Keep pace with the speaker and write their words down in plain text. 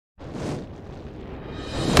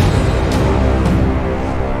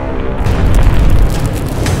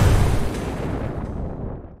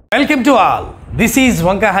Welcome to all. This is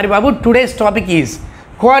VANKA HARIBABU. Today's topic is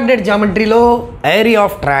coordinate geometry lo area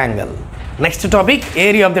of triangle. Next topic,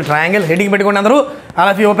 area of the triangle. Heading pettukondi andaru.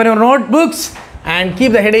 All of you open your notebooks and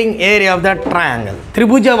keep the heading area of the triangle.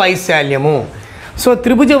 Tribhuja vaishalyamu. So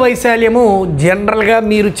tribhuja vaishalyamu general ga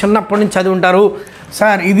meeru chinnappudu nunchi chaduvuntaru.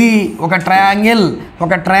 Sir ఇది ఒక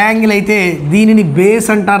triangle అయితే దీనిని base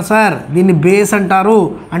అంటారు sir, దీన్ని base అంటారు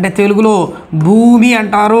అంటే తెలుగులో భూమి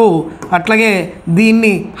అంటారు. అట్లాగే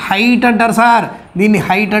దీన్ని హైట్ అంటారు సార్, దీన్ని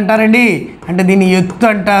హైట్ అంటారండి, అంటే దీన్ని ఎత్తు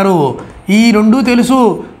అంటారు. ఈ రెండు తెలుసు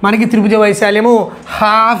మనకి. త్రిభుజ వైశాల్యము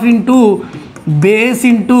half into base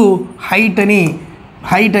into height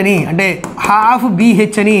అని అంటే హాఫ్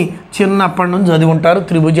BH అని చిన్నప్పటి నుంచి చదువుకుంటారు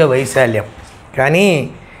త్రిభుజ వైశాల్యం. కానీ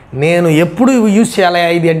నేను ఎప్పుడు యూజ్ చేయాలి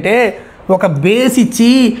ఇది అంటే ఒక బేస్ ఇచ్చి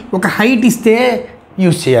ఒక హైట్ ఇస్తే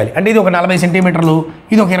యూజ్ చేయాలి. అంటే ఇది ఒక 40 సెంటీమీటర్లు,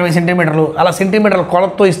 ఇది ఒక 20 సెంటీమీటర్లు, అలా సెంటీమీటర్ల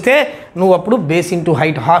కొలతతో ఇస్తే నువ్వు అప్పుడు base into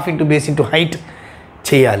height, half into base into height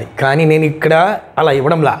చేయాలి. కానీ నేను ఇక్కడ అలా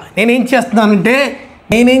ఇవ్వడంలా నేనేం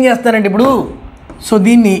చేస్తానంటే ఇప్పుడు సో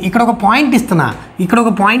దీన్ని ఇక్కడ ఒక పాయింట్ ఇస్తున్నా, ఇక్కడ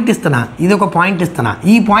ఒక పాయింట్ ఇస్తున్నా, ఇది ఒక పాయింట్ ఇస్తున్నా.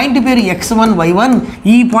 ఈ పాయింట్ పేరు x1 y1,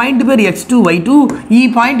 ఈ పాయింట్ పేరు x2 y2, ఈ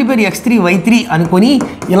పాయింట్ పేరు x3 y3 అనుకొని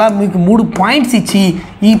ఇలా మీకు 3 పాయింట్స్ ఇచ్చి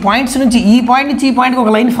ఈ పాయింట్స్ నుంచి ఈ పాయింట్ నుంచి ఈ పాయింట్కి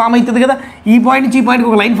ఒక లైన్ ఫామ్ అవుతుంది కదా, ఈ పాయింట్ నుంచి ఈ పాయింట్కి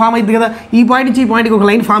ఒక లైన్ ఫామ్ అవుతుంది కదా, ఈ పాయింట్ నుంచి ఈ పాయింట్కి ఒక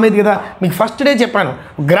లైన్ ఫామ్ అవుతుంది కదా. మీకు ఫస్ట్ డే చెప్పాను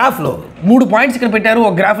గ్రాఫ్లో 3 పాయింట్స్ ఇక్కడ పెట్టారు,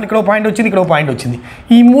 ఒక గ్రాఫ్లో ఇక్కడ ఒక పాయింట్ వచ్చింది, ఇక్కడ ఒక పాయింట్ వచ్చింది.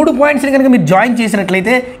 ఈ 3 పాయింట్స్ని కనుక మీరు జాయిన్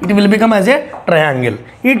చేసినట్లయితే it will become as a triangle.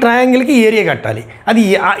 ఈ ట్రయాంగిల్కి ఏరియా కట్టాలి. అది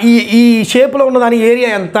ఈ షేప్లో ఉన్నదాని ఏరియా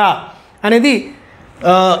ఎంత అనేది,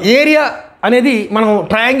 ఏరియా అనేది మనం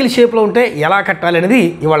ట్రయాంగిల్ షేప్లో ఉంటే ఎలా కట్టాలి అనేది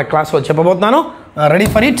ఇవాళ క్లాస్లో చెప్పబోతున్నాను. Ready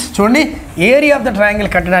for it. చూడండి, ఏరియా ఆఫ్ ద ట్రయాంగిల్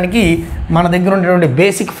కట్టడానికి మన దగ్గర ఉన్నటువంటి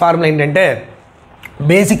బేసిక్ ఫార్ములా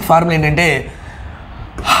ఏంటంటే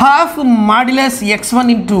half modulus x1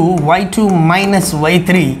 into y2 minus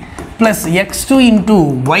y3 plus x2 into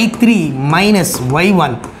y3 minus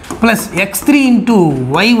y1 plus x3 into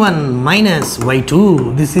y1 minus y2.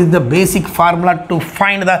 This is the basic formula to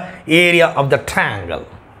find the area of the triangle.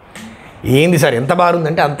 ఏంది sir ఎంత bar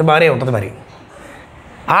ఉందంటే అంత బారే ఉంటుంది. మరి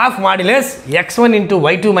half modulus x1 into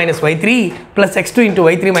y2 minus y3 plus x2 into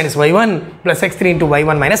y3 minus y1 plus x3 into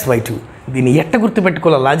y1 minus y2. దీన్ని ఎట్ట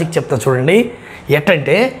గుర్తుపెట్టుకోవాలో logic చెప్తా చూడండి.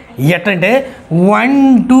 ఎట్టంటే 1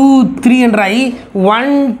 2 3 అని రాయి,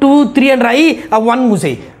 1 2 3 అని రాయి, ఆ 1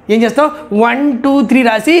 మూసేయి. ఏం చేస్తావు 1 2 3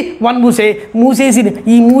 రాసి 1 మూసేసి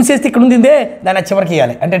ఈ మూసేస్తే ఇక్కడ ఉందిందే దాన్ని చివరికి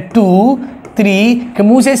ఇవ్వాలి. అంటే 2 3 ఇక్కడ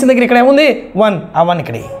మూసేసిన దగ్గర ఇక్కడ ఏముంది 1, ఆ 1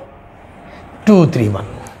 ఇక్కడే 2 3 1.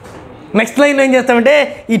 నెక్స్ట్ లైన్లో ఏం చేస్తామంటే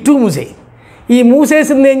ఈ 2 మూసేయి, ఈ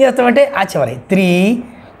మూసేసింది ఏం చేస్తామంటే ఆ చివరి 3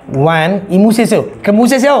 1, ఈ మూసేసావు ఇక్కడ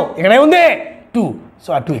మూసేసావు ఇక్కడ ఏముంది 2,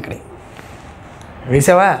 సో ఆ 2 ఇక్కడే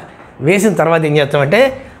వేసావా. వేసిన తర్వాత ఏం చేస్తామంటే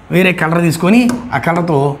వేరే కలర్ తీసుకొని ఆ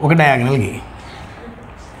కలర్తో ఒక డయాగనల్ గీ.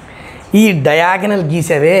 ఈ డయాగనల్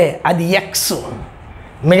గీసావే అది x,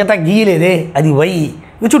 మిగతా గీయలేదే అది y.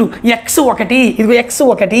 చూడు x1, ఇదిగో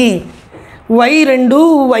x1, y2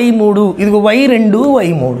 y3, ఇదిగో y2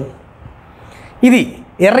 y3. ఇది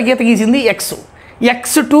ఎర్ర గీత గీసింది x,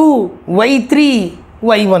 x2 y3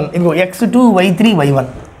 y1, ఇదిగో x2 y3 y1.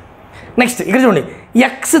 నెక్స్ట్ ఇక్కడ చూడండి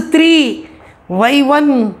x3 y1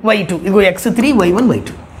 y2, ఇదిగో x3 y1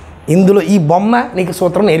 y2. ఇందులో ఈ బొమ్మ నీకు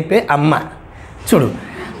సూత్రం నేర్పే అమ్మ. చూడు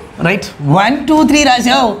రైట్ 1 2 3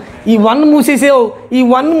 రాసావు, ఈ 1 మూసేసావు, ఈ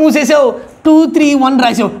 1 మూసేసావు, 2 3 1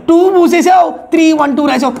 రాసావు, 2 మూసేసావు, 3 1 2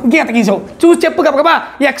 రాసావు, గీత గీసావు. చూసి చెప్పు గబగబా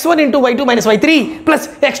x1 into y2 minus y3 plus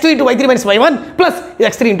x2 into y3 minus y1 plus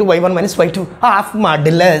x3 into y1 minus y2. Half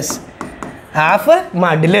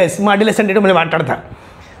modulus అంటే మళ్ళీ మాట్లాడతా.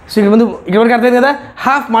 సో ఇక్కడ ముందు ఇక్కడ వరకు అర్థమైంది కదా.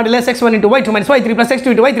 Half modulus x1 into y2 minus y3 plus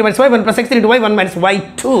x2 into y3 minus y1 plus x3 into y1 minus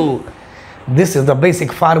y2. This is the basic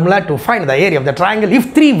formula to find the area of the triangle if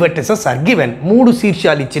 3 vertices are given. 3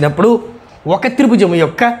 శీర్షాలు ఇచ్చినప్పుడు ఒక త్రిభుజం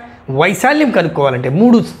యొక్క వైశాల్యం కనుక్కోవాలంటే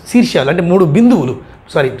 3 శీర్షాలు అంటే 3 బిందువులు,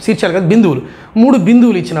 శీర్షాలు కాదు బిందువులు, 3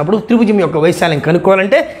 బిందువులు ఇచ్చినప్పుడు త్రిభుజం యొక్క వైశాల్యం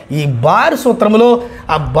కనుక్కోవాలంటే ఈ బారు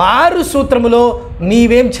సూత్రములో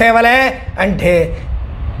నీవేం చేయవలే అంటే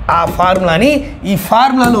ఆ ఫార్ములాని, ఈ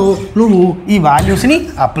ఫార్ములాలో నువ్వు ఈ వాల్యూస్ని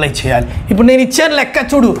అప్లై చేయాలి. ఇప్పుడు నేను ఇచ్చాను లెక్క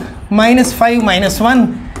చూడు, -5 -1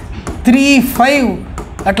 3 5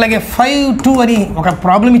 అట్లాగే 5 2 అని ఒక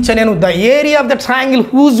ప్రాబ్లం ఇచ్చాను నేను. The area of the triangle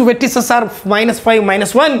whose vertices are -5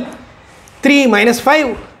 -1 3 -5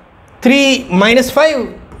 3 -5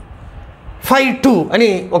 5 2 అని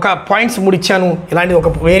ఒక పాయింట్స్ 3 ఇచ్చాను. ఇలాంటి ఒక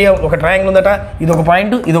ఏరియా ఒక ట్రయాంగిల్ ఉందట, ఇది ఒక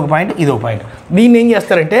పాయింట్, ఇది ఒక పాయింట్, ఇది ఒక పాయింట్. దీన్ని ఏం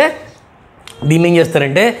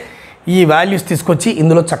చేస్తారంటే ఈ వాల్యూస్ తీసుకొచ్చి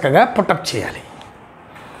ఇందులో చక్కగా పుట్టప్ చేయాలి.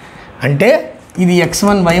 అంటే ఇది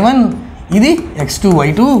x1 y1, ఇది x2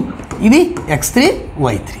 y2, ఇది x3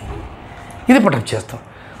 y3. ఇది పుటప్ చేస్తాం.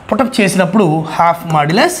 పుటప్ చేసినప్పుడు half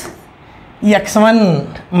modulus x1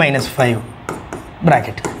 minus 5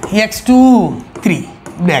 bracket, x2 3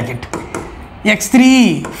 bracket, x3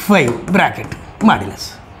 5 bracket modulus.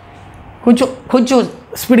 కొంచెం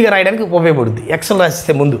స్పీడ్గా రాయడానికి ఉపయోగపడుతుంది. ఎక్స్లు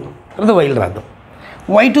రాసిస్తే ముందు, తర్వాత వైలు రాద్దాం.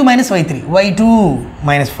 y2 minus y3, y2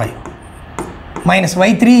 minus 5 minus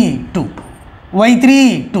y3 2, y3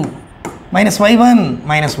 2 minus y1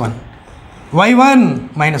 minus 1, y1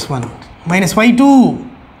 minus 1 minus y2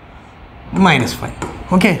 minus 5.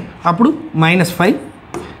 Okay, అప్పుడు మైనస్ 5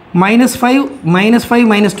 మైనస్ 5 మైనస్ 5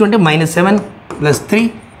 మైనస్ 2 అంటే మైనస్ 7 ప్లస్ 3,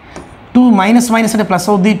 2 మైనస్ మైనస్ అంటే ప్లస్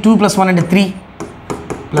అవుద్ది, 2 ప్లస్ 1 అంటే 3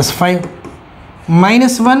 plus 5,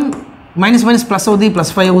 minus 1 minus minus plus అవుద్ది,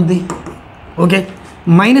 plus 5 అవుద్ది. Okay,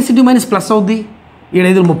 minus into minus plus అవుద్ది,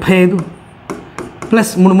 7 35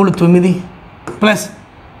 plus 3 9 plus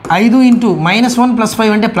 5 into minus 1 plus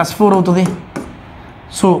 5 అంటే plus 4 అవుతుంది.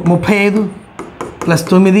 So 35 plus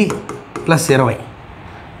 9 plus 20,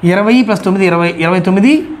 20 plus 9 20,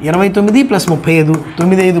 29 29 plus 35,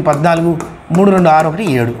 9 5 14, 3 2 6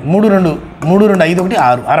 1 7, 3 2 5 1 6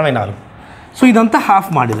 64. So ఇదంతా హాఫ్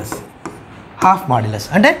మాడ్యులస్. హాఫ్ మాడ్యులస్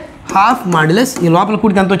అంటే హాఫ్ మాడ్యులస్ ఈ లోపల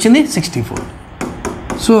కూడితే ఎంత వచ్చింది 64.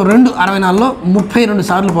 సో 2 64లో 32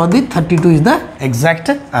 సార్లు పోద్ది, 32 is the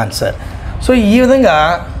exact answer. So ఈ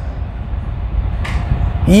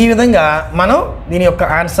విధంగా మనం దీని యొక్క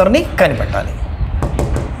ఆన్సర్ని కనిపెట్టాలి.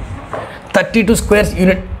 32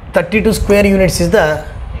 square units is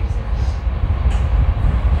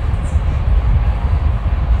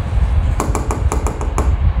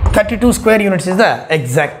the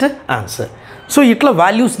exact answer. So ఇట్లా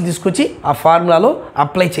వాల్యూస్ తీసుకొచ్చి ఆ ఫార్ములాలో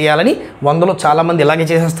అప్లై చేయాలని 100లో చాలామంది ఇలాగే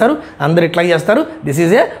చేసేస్తారు, అందరు ఇట్లాగే చేస్తారు. This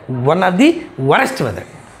is one of the worst method.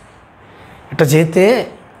 ఇట్లా చేస్తే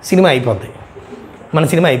సినిమా అయిపోద్ది, మన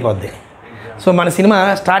సినిమా అయిపోద్ది. సో మన సినిమా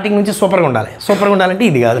స్టార్టింగ్ నుంచి సూపర్గా ఉండాలంటే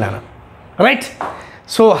ఇది కాదు నాన్న. Right.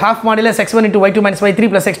 So half modulus x1 into y2 minus y3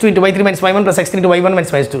 plus x2 into y3 minus y1 plus x3 into y1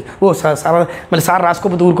 minus y2. ఓ సార్ మళ్ళీ సార్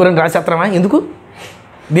రాసుకోకపోతే ఊరుకోరని రాసేస్తామా? ఎందుకు,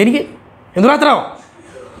 దేనికి, ఎందుకు రాత్రావు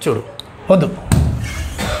చూడు, వద్దు.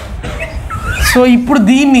 సో ఇప్పుడు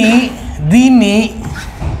దీన్ని -5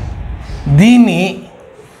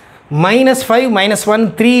 -1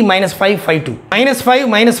 3 -5 5 2 -5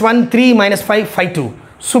 -1 3 -5 5 2.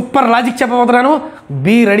 సూపర్ లాజిక్ చెప్పబోతున్నాను,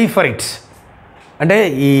 బీ రెడీ ఫర్ ఇట్. అంటే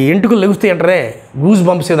ఈ ఎంటుకలు లెగుస్తాయి అంటారే, గూజ్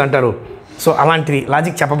బంప్స్ ఏదో అంటారు. సో అలాంటిది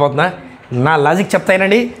లాజిక్ చెప్పబోతున్నా. నా లాజిక్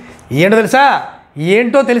చెప్తానండి.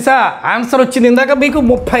 ఏంటో తెలుసా ఆన్సర్ వచ్చింది ఇందాక మీకు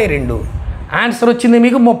 32.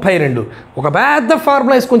 ఒక పెద్ద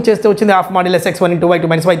ఫార్ములా వేసుకొని చేస్తే వచ్చింది half modulus x1 into y2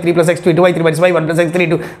 minus y3 plus x2 into y3 minus y1 plus x3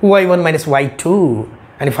 into y1 minus y2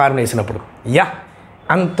 అని ఫార్ములా వేసినప్పుడు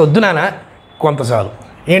అంతొద్దు నాన్న, కొంత చాలు.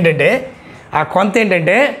 ఏంటంటే ఆ కొంత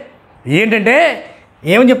ఏంటంటే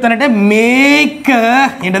ఏమని చెప్తానంటే make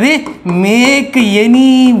any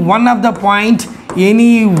one of the point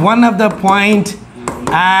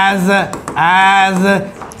as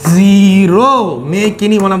 0. Make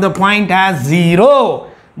any one of the point as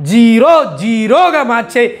 0గా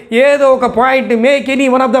మార్చే ఏదో ఒక point. Make any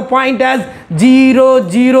one of the point as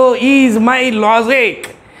 0 is my logic.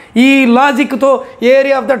 ఈ లాజిక్తో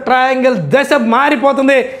ఏరియా ఆఫ్ ద ట్రయాంగిల్ దశ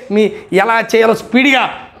మారిపోతుంది. మీ ఎలా చేయాలో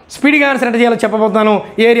స్పీడ్గా ఆన్సర్ అంటే చేయాలో చెప్పబోతున్నాను.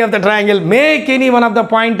 Area of the triangle make any one of the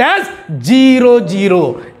point as 0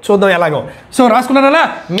 చూద్దాం ఎలాగో. So రాసుకున్నారా,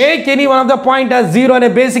 make any one of the point as 0 అనే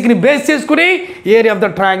బేసిక్ని బేస్ చేసుకుని ఏరియా ఆఫ్ ద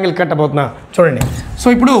ట్రయాంగిల్ కట్టబోతున్నా. చూడండి. సో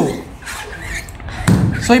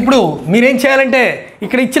ఇప్పుడు మీరేం చేయాలంటే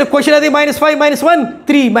ఇక్కడ ఇచ్చిన క్వశ్చన్ అది -5 -1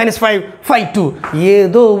 3 -5 5 2.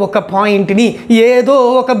 ఏదో ఒక పాయింట్ని, ఏదో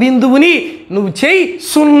ఒక బిందువుని నువ్వు చేయి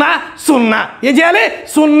 0 0. ఏం చేయాలి?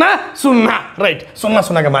 0 0. రైట్. 0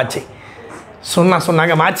 0గా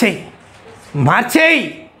మార్చేయి.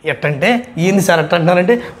 ఎట్టంటే ఏంది సార్ అట్ట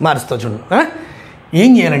అంటారంటే మారుస్తావు చూడు. ఏం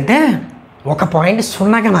చేయాలంటే ఒక పాయింట్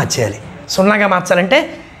 0గా మార్చేయాలి. 0గా మార్చాలంటే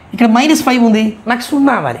ఇక్కడ -5 ఉంది, నాకు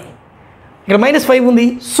 0 అవ్వాలి. ఇక్కడ -5 ఉంది,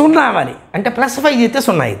 0 అవ్వాలి. అంటే +5 చేస్తే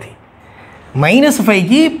 0 అయింది.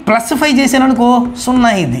 -5కి +5 చేశాను అనుకో 0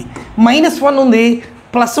 అయింది. -1 ఉంది,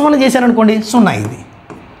 +1 చేశాను అనుకోండి 0 అయింది.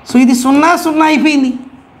 సో ఇది 0 0 అయిపోయింది.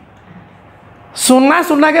 0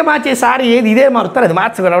 0గా మార్చేసారి ఏది ఇదే మారుతారు, అది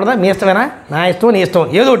మార్చగలవదా? మీ ఇష్టమేనా? నా ఇష్టం, నీ ఇష్టం,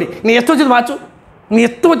 ఏదో ఒకటి. నీ ఇష్టం వచ్చింది మార్చు, నీ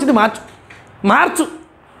ఇష్టం వచ్చింది మార్చు.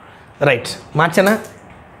 Right. మార్చనా?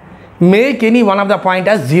 Make any one of the point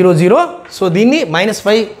as 0 0. So దీన్ని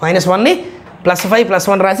 -5 -1ని +5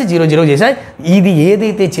 +1 రాసి 0 0 చేశాయి. ఇది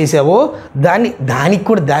ఏదైతే చేసావో దానికి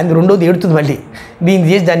కూడా దాని రెండోది ఏడుతుంది మళ్ళీ. దీన్ని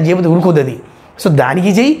చేసి దాన్ని చేయబోతే ఉరుకుతుంది అది. సో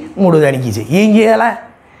దానికి చేయి, మూడో దానికి చేయి. ఏం చేయాలా?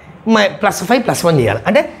 +5 +1 చేయాలి.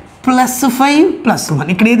 అంటే +5 +1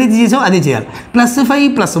 ఇక్కడ ఏదైతే చేసావో అదే చేయాలి. +5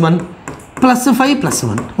 +1 +5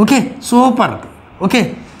 +1 ఓకే సూపర్ ఓకే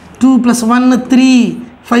 2 + 1 3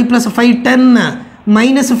 5 + 5 10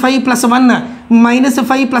 -5 + 1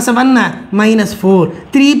 -5 + 1 -4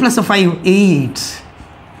 3 + 5 8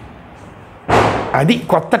 అది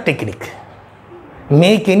కొత్త technique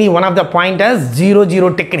make any one of the point as 0 0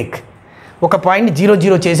 technique ఒక పాయింట్ 0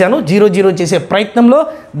 0 చేశాను 0 0 చేసే ప్రయత్నంలో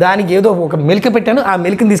దానికి ఏదో ఒక మెలిక పెట్టాను ఆ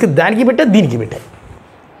మెలికని తీసుకుని దానికి పెట్టా దీనికి పెట్టాను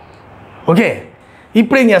ఓకే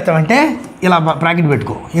ఇప్పుడు ఏం చేస్తామంటే ఇలా బ్రాకెట్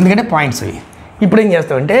పెట్టుకో ఎందుకంటే పాయింట్స్ అవి ఇప్పుడు ఏం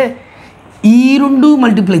చేస్తామంటే ఈ రెండు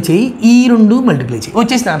మల్టిప్లై చేయి ఈ రెండు మల్టిప్లై చేయి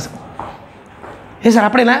వచ్చేసింది ఆన్సర్ ఏ సార్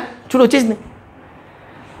అప్పుడేనా చూడు వచ్చేసింది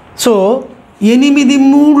సో 8 3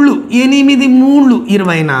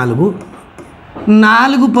 24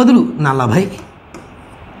 4 పదులు 40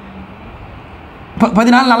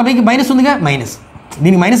 10 4 40కి మైనస్ ఉందిగా మైనస్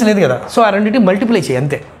దీనికి మైనస్ లేదు కదా సో ఆ రెండింటి మల్టిప్లై చేయి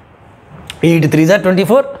అంతే 8 3 *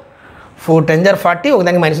 24 4 10 * 40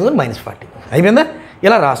 ఒకదానికి మైనస్ ఉంది -40 అయిపోయిందా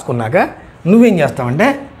ఇలా రాసుకున్నాక నువ్వేం చేస్తావంటే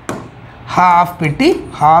హాఫ్ పెట్టి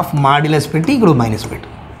హాఫ్ మాడ్యులస్ పెట్టి ఇక్కడ మైనస్ పెట్టు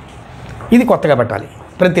ఇది కొత్తగా పెట్టాలి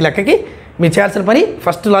ప్రతి లెక్కకి మీరు చేయాల్సిన పని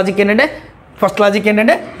ఫస్ట్ లాజిక్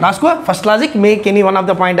ఏంటంటే రాసుకో first logic make any one of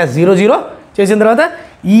the point as 0 0 చేసిన తర్వాత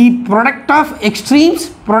ఈ product of extremes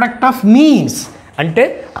product of means అంటే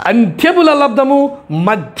అంత్యముల లబ్ధము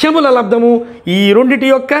మధ్యముల లబ్ధము ఈ రెండిటి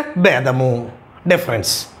యొక్క భేదము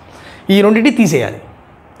డిఫరెన్స్ ఈ రెండింటి తీసేయాలి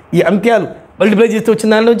ఈ అంత్యాలు మల్టిప్లై చేస్తే వచ్చిన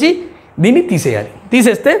దానిలోంచి దీన్ని తీసేయాలి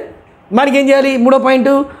తీసేస్తే మనకి ఏం చేయాలి మూడో పాయింట్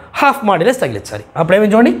హాఫ్ మాడ్యులస్ తగిలించాలి అప్పుడేమో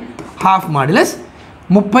చూడండి హాఫ్ మాడ్యులస్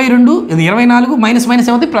 32 ఇది 24 మైనస్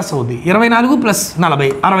ఏమవుతుంది ప్లస్ అవుద్ది 24 + 40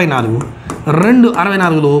 64 2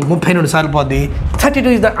 64లో 32 సార్లు పోద్ది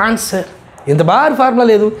 32 ఇస్ ద ఆన్సర్ ఇంత బాగా ఫార్ములా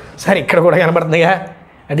లేదు సరే ఇక్కడ కూడా కనబడుతుందిగా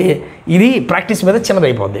అంటే ఇది ప్రాక్టీస్ మీద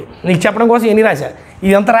చిన్నదైపోద్ది నీకు చెప్పడం కోసం ఎన్ని రాశా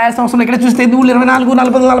ఇదంతా రాయాల్సిన అవసరం ఇక్కడ చూస్తే 24 40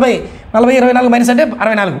 40 24 మైనస్ అంటే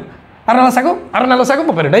 64 64 సగం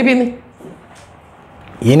 32 అయిపోయింది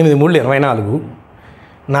 8 3 24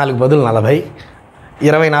 4 బదులు 40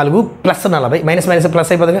 24 + 40 మైనస్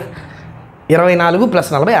ప్లస్ అయిపోతుందిగా 24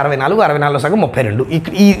 + 40 64 సగం 32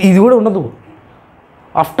 ఇది కూడా ఉండదు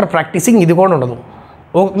ఆఫ్టర్ ప్రాక్టీసింగ్ ఇది కూడా ఉండదు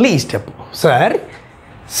ఓన్లీ ఈ స్టెప్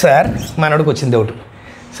సార్ మనోడికి వచ్చింది ఒకటి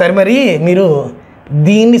సరే మరి మీరు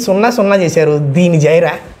దీన్ని 0 0 చేశారు దీన్ని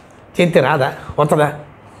చేయరా చేస్తే రాదా వస్తుందా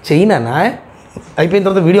చెయ్యినా అయిపోయిన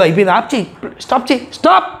తర్వాత వీడియో అయిపోయింది ఆప్ చేయి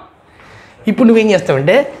స్టాప్ ఇప్పుడు నువ్వేం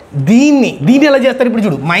చేస్తావంటే దీన్ని ఎలా చేస్తారు ఇప్పుడు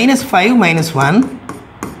చూడు -5 -1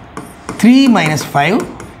 3 - 5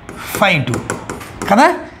 5 2 కదా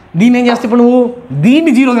దీన్ని ఏం చేస్తావు ఇప్పుడు నువ్వు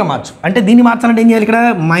దీన్ని 0గా మార్చు అంటే దీన్ని మార్చాలంటే ఏం చేయాలి ఇక్కడ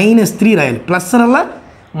 -3 రాయాలి ప్లస్ వల్ల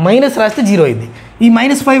మైనస్ రాస్తే 0 అయింది ఈ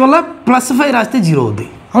 -5 వల్ల +5 రాస్తే 0 అవుద్ది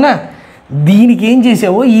అవునా దీనికి ఏం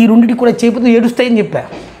చేసావో ఈ రెండింటికి కూడా చేపుతూ ఏడుస్తాయని చెప్పా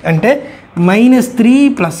అంటే -3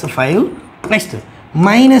 + 5 నెక్స్ట్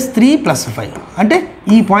 -3 + 5 అంటే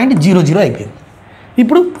ఈ పాయింట్ 0 0 అయిపోయింది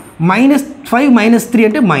ఇప్పుడు -5 - 3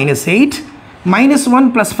 అంటే -8 -1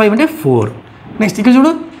 + 5 అంటే 4 నెక్స్ట్ ఇక్కడ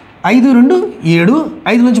చూడు 5 2 7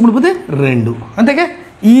 5 నుంచి ముడిపోతే 2 అంతేగా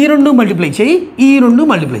ఈ రెండు మల్టిప్లై చేయి ఈ రెండు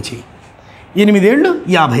మల్టిప్లై చేయి 8 7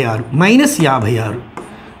 56 -56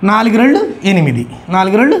 4 2 8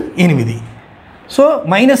 4 2 8 సో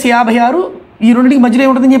 -56 ఈ రెండింటికి మధ్యలో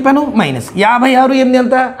ఏముంటుందని చెప్పాను -56 8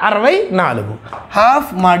 ఎంత 64 half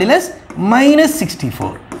modulus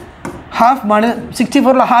 -64 half modulus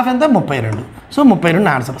 64లో half ఎంత 32 సో 32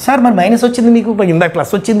 ఆన్సర్ సార్ మరి మైనస్ వచ్చింది మీకు ఇందాక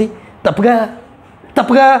ప్లస్ వచ్చింది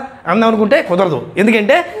తప్పుగా అందాం అనుకుంటే కుదరదు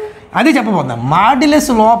ఎందుకంటే అదే చెప్పబోతున్నాం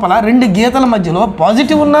మాడ్యులస్ లోపల రెండు గీతల మధ్యలో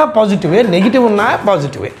పాజిటివ్ ఉన్నా పాజిటివే నెగిటివ్ ఉన్నా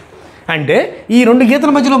పాజిటివే అంటే ఈ రెండు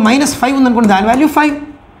గీతల మధ్యలో -5 ఉందనుకోండి దాని వాల్యూ 5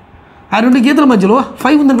 ఆ రెండు గీతల మధ్యలో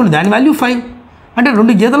 5 ఉందనుకోండి దాని వాల్యూ 5 అంటే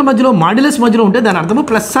రెండు గీతల మధ్యలో మాడ్యులస్ మధ్యలో ఉంటే దాని అర్థము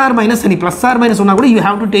ప్లస్ ఆర్ మైనస్ అని ప్లస్ ఆర్ మైనస్ ఉన్నా కూడా you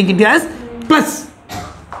have to take it as plus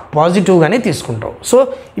పాజిటివ్గానే తీసుకుంటావు సో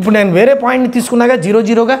ఇప్పుడు నేను వేరే పాయింట్ని తీసుకున్నాగా 0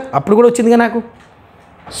 0గా అప్పుడు కూడా వచ్చిందిగా నాకు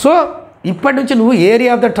సో ఇప్పటి నుంచి నువ్వు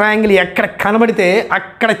ఏరియా ఆఫ్ ద ట్రయాంగిల్ ఎక్కడ కనబడితే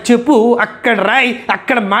అక్కడ చెప్పు అక్కడ రాయి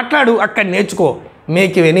అక్కడ మాట్లాడు అక్కడ నేర్చుకో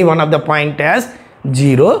make any one of the point as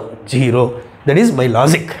 0 0 that is by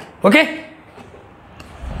logic okay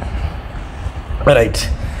right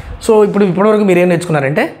so ఇప్పటివరకు మీరు ఏం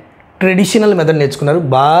నేర్చుకున్నారంటే ట్రెడిషనల్ మెథడ్ నేర్చుకున్నారు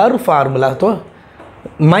బార్ ఫార్ములాతో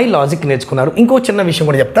మై లాజిక్ నేర్చుకున్నారు ఇంకో చిన్న విషయం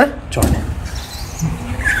కూడా చెప్తా చూడండి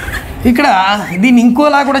ఇక్కడ దీన్ని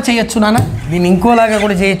ఇంకోలా కూడా చేయొచ్చు నాన్న దీన్ని ఇంకోలాగా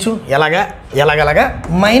కూడా చేయొచ్చు ఎలాగా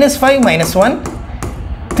 -5 - 1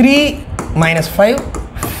 3 - 5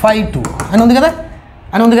 5 2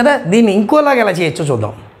 అని ఉంది కదా దీన్ని ఇంకోలాగా ఎలా చేయొచ్చో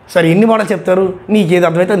చూద్దాం సరే ఎన్ని మోడల్ చెప్తారు నీకు ఏది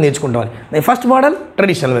అర్థమైతే నేర్చుకుంటామని first model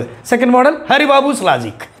traditional second model హరిబాబుస్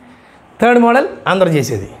logic third model అందరూ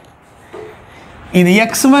చేసేది ఇది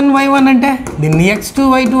x1 y1 అంటే దీన్ని x2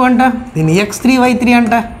 y2 అంట, దీన్ని x3 y3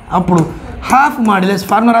 అంట. అప్పుడు half modulus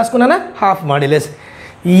formula రాసుకున్నానా, half modulus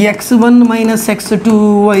x1 minus x2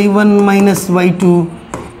 y1 minus y2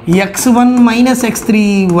 x1 minus x3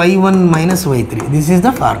 y1 minus y3. This is the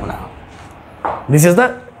formula. This is the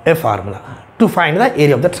A formula to find the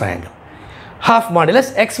area of the triangle. Half modulus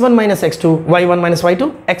x1 minus x2 y1 minus y2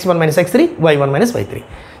 x1 minus x3 y1 minus y3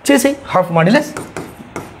 చేసి half modulus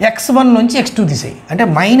x1 నుంచి x2 తీసేయి అంటే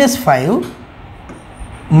minus 5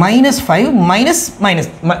 minus 5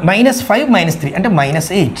 minus 3 అంటే minus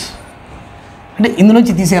 8 అంటే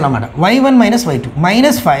ఇందులోంచి తీసేయాలన్నమాట. y1 minus y2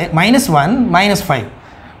 minus 5 minus 1 minus 5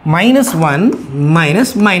 minus 1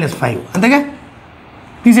 minus 5 అంతేగా.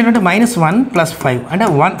 తీసేటంటే minus 1 plus 5 అంటే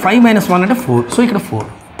 5 minus 1 అంటే 4. సో ఇక్కడ 4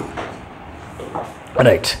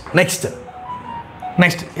 right. Next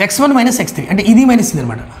x1 minus x3 అంటే ఇది మైనస్ ఇది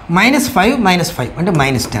అనమాట. మైనస్ 5 అంటే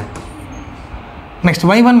minus 10. Next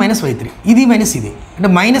y1 minus y3 ఇది మైనస్ ఇది అంటే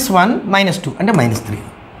మైనస్ 1 మైనస్ 2 అంటే మైనస్ 3.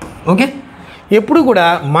 ఓకే. ఎప్పుడు కూడా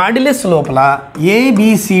మాడ్యులస్ లోపల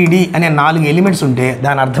ABCD అనే 4 ఎలిమెంట్స్ ఉంటే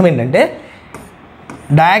దాని అర్థం ఏంటంటే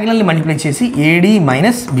డయాగ్నల్ని మల్టిప్లై చేసి AD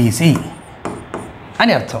మైనస్ BC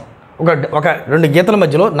అని అర్థం. ఒక 2 గీతల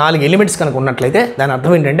మధ్యలో 4 ఎలిమెంట్స్ కనుక ఉన్నట్లయితే దాని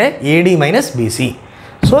అర్థం ఏంటంటే AD మైనస్ BC.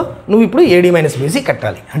 సో నువ్వు ఇప్పుడు AD మైనస్ BC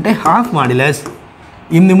కట్టాలి. అంటే half modulus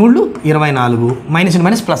 8 3 24 minus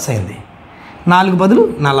minus plus అయింది 4 బదులు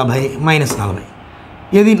 40 మైనస్ 40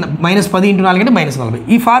 ఏది మైనస్ 10 × 4 అంటే మైనస్ 40.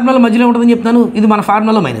 ఈ ఫార్ములా మధ్యలో ఉంటుందని చెప్తాను. ఇది మన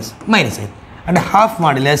ఫార్ములాలో మైనస్ అయింది అంటే హాఫ్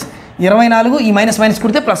మాడ్యులస్ 24 ఈ మైనస్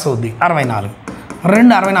కుడితే ప్లస్ అవుద్ది 64.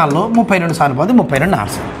 64లో 32 సార్లు పోతే 32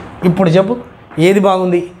 ఆన్సర్. ఇప్పుడు చెప్పు ఏది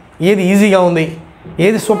బాగుంది, ఏది ఈజీగా ఉంది,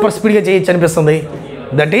 ఏది సూపర్ స్పీడ్గా చేయొచ్చు అనిపిస్తుంది?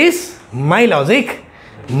 That is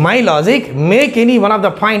my logic make any one of the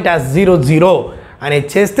point as 0 0 అనేది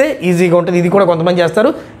చేస్తే ఈజీగా ఉంటుంది. ఇది కూడా కొంతమంది చేస్తారు.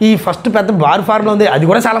 ఈ ఫస్ట్ పెద్ద బార్ ఫార్ములా ఉంది అది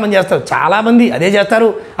కూడా చాలామంది చేస్తారు. చాలామంది అదే చేస్తారు.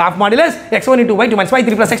 Half modulus x1 × y2 minus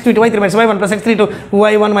y3 plus x2 × y3 minus y1 plus x3 ×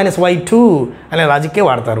 y1 minus y2 అనే లాజిక్కే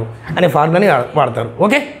వాడతారు, అనే ఫార్ములాని వాడతారు.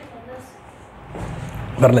 ఓకే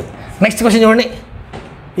పర్లేదు. నెక్స్ట్ క్వశ్చన్ చూడండి.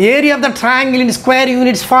 Area of the triangle in square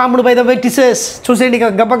units formed by the vertices. చూసేయండి ఇక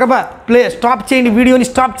గబ్బ స్టాప్ చేయండి, వీడియోని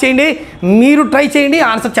స్టాప్ చేయండి, మీరు ట్రై చేయండి,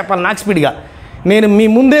 ఆన్సర్ చెప్పాలి నాకు స్పీడ్గా. నేను మీ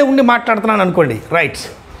ముందే ఉండి మాట్లాడుతున్నాను అనుకోండి. Right.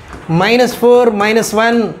 -4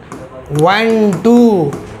 -1 1 2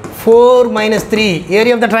 4 -3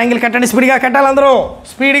 area of the triangle కట్టండి. స్పీడ్గా కట్టాలి అందరూ,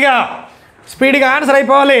 స్పీడ్గా ఆన్సర్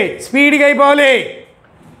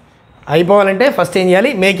అయిపోవాలంటే ఫస్ట్ ఏం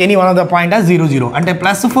చేయాలి? Make any one of the point as 0 0 అంటే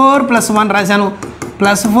 +4 + 1 రాశాను,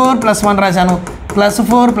 +4 + 1 రాశాను,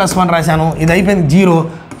 +4 + 1 రాశాను. ఇది అయిపోయింది 0.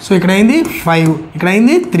 సో ఇక్కడ అయింది 5, ఇక్కడ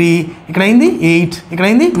అయింది 3, ఇక్కడ అయింది 8, ఇక్కడ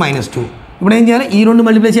అయింది -2. ఇప్పుడు ఏం చేయాలి? ఈ 2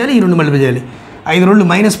 మల్టిప్లై చేయాలి, ఈ 2 మల్టిప్లై చేయాలి. 5 2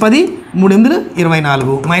 -10 3 8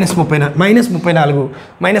 24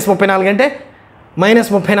 -34 అంటే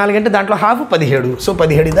 -34 అంటే దాంట్లో హాఫ్ 17. సో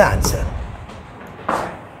 17 ఇది ఆన్సర్.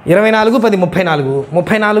 24 10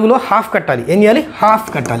 34లో హాఫ్ కట్టాలి. ఏం చేయాలి? హాఫ్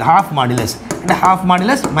కట్టాలి. హాఫ్ మాడ్యులస్ అంటే హాఫ్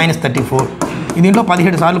మాడ్యులస్ -34. దీంట్లో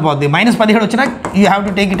 17 సార్లు పోద్ది. -17 వచ్చినా you have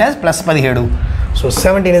to take it as +17. So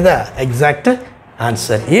 17 is the exact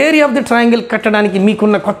answer. Area of the triangle కట్టడానికి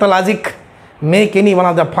మీకున్న కొత్త logic make any one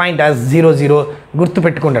of the point as 0 0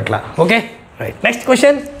 గుర్తుపెట్టుకోండి అట్లా. Okay right. Next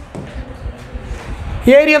question.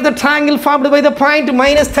 Area of the triangle formed by the point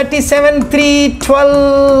 -37 3 12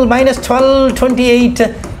 -12 28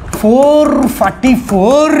 4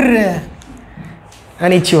 44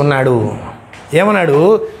 అని ఇచ్చి ఉన్నాడు. ఏమన్నాడు?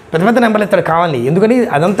 పెద్ద పెద్ద నెంబర్లు ఇస్తాడు కావాలి. ఎందుకని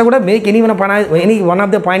అదంతా కూడా make any one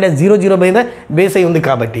of the point 0 0 by the base అయి ఉంది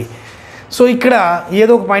కాబట్టి. సో ఇక్కడ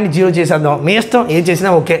ఏదో ఒక పాయింట్ 0 చేసేద్దాం, మీ ఇష్టం ఏం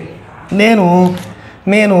చేసినా ఓకే. నేను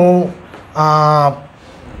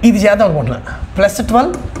ఇది చేద్దాం అనుకుంటున్నా, +12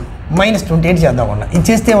 -28 చేద్దాం అనుకుంటున్నా. ఇది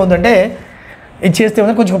చేస్తే ఏమవుతుందంటే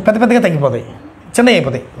కొంచెం పెద్దగా తగ్గిపోతాయి, చిన్నవి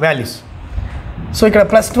అయిపోతాయి వాల్యూస్. సో ఇక్కడ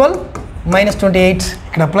 +12 -28,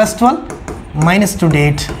 ఇక్కడ +12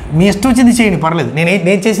 -28. మీ ఇష్టం వచ్చింది చేయండి, పర్లేదు.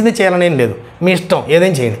 నేను చేసిందే చేయాలని ఏం లేదు, మీ ఇష్టం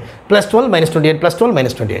ఏదైనా చేయండి. +12 -28 +12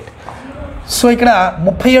 -28. సో ఇక్కడ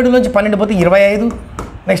 37 నుంచి 12 పోతే 25.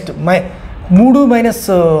 నెక్స్ట్ 3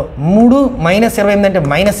 -28 అంటే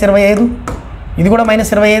 -25. ఇది కూడా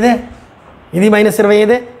 -25, ఇది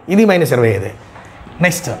 -25, ఇది -25.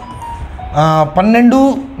 నెక్స్ట్ 12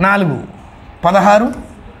 4 16,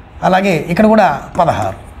 అలాగే ఇక్కడ కూడా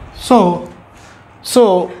 16.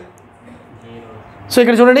 సో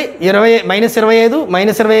ఇక్కడ చూడండి 20 -25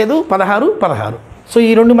 -25 16 16. సో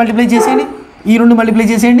ఈ 2 మల్టిప్లై చేసేయండి, ఈ 2 మల్టిప్లై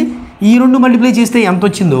చేసేయండి. ఈ 2 మల్టిప్లై చేస్తే ఎంత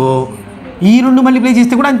వచ్చిందో ఈ 2 మల్టిప్లై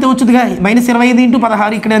చేస్తే కూడా అంతే వచ్చుదిగా. -25 ×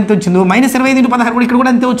 16 ఇక్కడ ఎంత వచ్చిందో -25 × 16 కూడా ఇక్కడ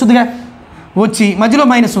కూడా అంతే వచ్చుదిగా. వచ్చి మధ్యలో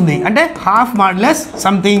మైనస్ ఉంది అంటే half modulus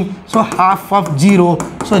something. So half of 0.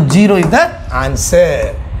 So 0 is the answer.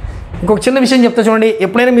 ఇంకొక చిన్న విషయం చెప్తా చూడండి.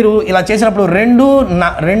 ఎప్పుడైనా మీరు ఇలా చేసినప్పుడు 2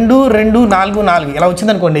 2 2 4 4 ఇలా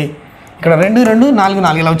వచ్చిందనుకోండి, ఇక్కడ 2 2 4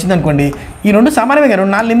 4 ఇలా వచ్చిందనుకోండి, ఈ రెండు సమానమే కదా,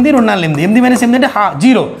 2 4 8 2 4 8 8 మైనస్ 8 అంటే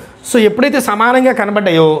 0. సో ఎప్పుడైతే సమానంగా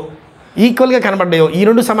కనబడ్డాయో, ఈక్వల్గా కనబడ్డాయో, ఈ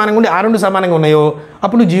రెండు సమానంగా ఉండి ఆ రెండు సమానంగా ఉన్నాయో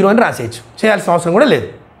అప్పుడు నువ్వు 0 అని రాసేయచ్చు, చేయాల్సిన అవసరం కూడా లేదు.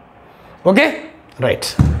 Okay right.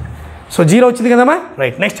 సో 0 వచ్చింది కదమ్మా.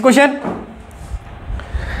 Right. Next question.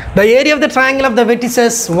 The area of the triangle of the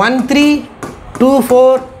vertices 1 3 2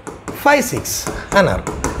 4 5 6 అన్నారు.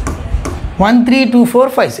 1 3 2 4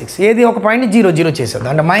 5 6 ఏది ఒక పాయింట్ 0 0 చేసేది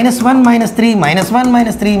అంటే -1 -3 -1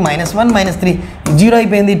 -3 -1 -3 0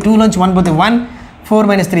 అయిపోయింది. 2 నుంచి 1 పోతే 1 4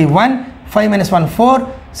 -3 1 5 -1 4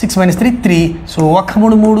 6 -3 3. సో 1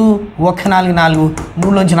 3 3 1 4 4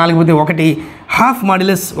 3 నుంచి 4 పోతే 1 హాఫ్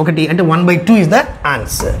మాడ్యులస్ 1 అంటే 1/2 is the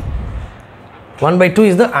answer. 1/2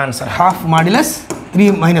 is the answer. Half modulus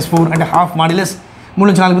 3 - 4 అంటే హాఫ్ మాడ్యులస్ 3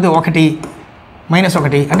 నుంచి 4 పోతే 1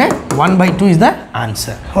 -1 అంటే 1/2 ఇస్ ద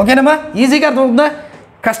ఆన్సర్. ఓకేనమ్మా. ఈజీగా అర్థమవుతుందా?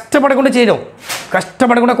 కష్టపడకుండా చేయడం,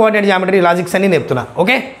 కష్టపడకుండా కోఆర్డినేట్ జామెట్రీ లాజిక్స్ అన్ని నేర్పుతున్నా.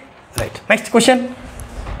 Okay right. Next question.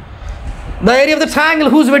 The area of the triangle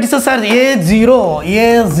whose vertices are A0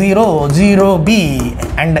 0B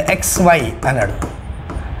and XY అన్నాడు.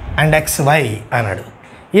 అండ్ XY అన్నాడు.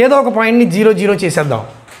 ఏదో ఒక పాయింట్ని 0 0 చేసేద్దాం.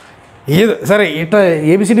 ఏదో సరే, ఇట్లా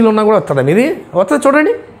ABCDలో ఉన్నా కూడా వస్తుందా? మీది వస్తుంది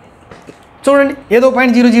చూడండి. చూడండి ఏదో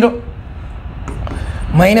పాయింట్ 0 0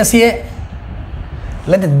 -A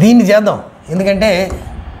లేదా దీన్ని చేద్దాం, ఎందుకంటే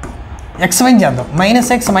XYని చేద్దాం.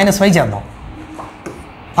 -X -Y చేద్దాం.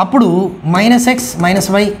 అప్పుడు -X -Y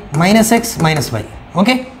 -X -Y.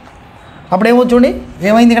 Okay అప్పుడు ఏమో చూడండి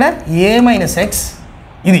ఏమైంది ఇక్కడ A - X,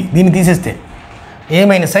 ఇది దీన్ని తీసేస్తే A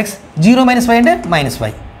 - X 0 - Y అంటే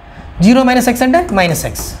 -Y 0 - X అంటే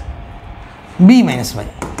 -X B - Y.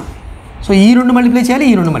 సో ఈ రెండు మల్టిప్లై చేయాలి,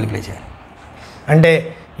 ఈ రెండు మల్టిప్లై చేయాలి అంటే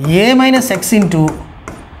A - X into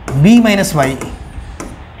B - Y.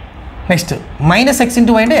 Next -X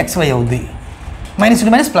into Y అంటే XY అవుద్ది, మైనస్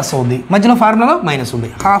ఇంటూ మైనస్ ప్లస్ అవుద్ది, మధ్యలో ఫార్ములాలో మైనస్ ఉంది.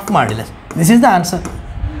 Half modulus. This is the answer.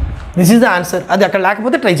 This is the answer. అది అక్కడ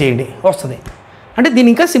లేకపోతే ట్రై చేయండి, వస్తుంది. అంటే దీన్ని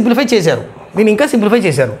ఇంకా సింప్లిఫై చేశారు, దీన్ని ఇంకా సింప్లిఫై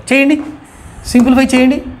చేశారు. చేయండి, సింప్లిఫై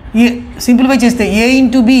చేయండి. సింప్లిఫై చేస్తే A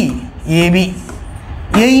into B AB,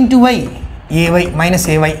 A into Y AY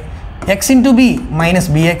 -AY, X into B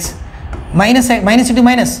 -BX, minus into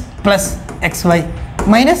minus plus XY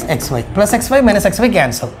 -XY plus XY -XY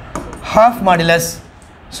cancel. Half modulus.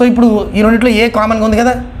 So ఇప్పుడు ఈ రెండిట్లో ఏ కామన్గా ఉంది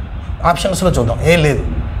కదా, ఆప్షన్స్లో చూద్దాం. ఏం లేదు,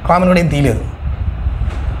 కామన్ కూడా ఏం తీయలేదు.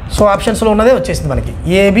 సో ఆప్షన్స్లో ఉన్నదే వచ్చేసింది మనకి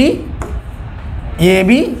AB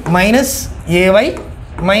AB -AY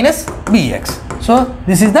 -BX. So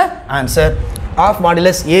this is the answer. Half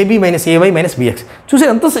modulus AB -AY -BX. చూసే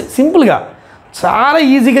ఎంత సింపుల్గా, చాలా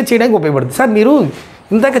ఈజీగా చేయడానికి ఉపయోగపడుతుంది. సార్ మీరు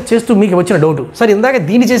ఇందాక చేస్తూ మీకు వచ్చిన డౌట్, సార్ ఇందాక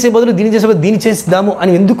దీన్ని చేసే బదులు దీన్ని చేద్దాము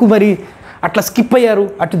అని ఎందుకు మరి అట్లా స్కిప్ అయ్యారు,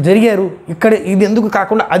 అటు జరిగారు, ఇక్కడ ఇది ఎందుకు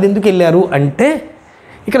కాకుండా అది ఎందుకు వెళ్ళారు అంటే,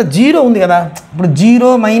 ఇక్కడ 0 ఉంది కదా, ఇప్పుడు 0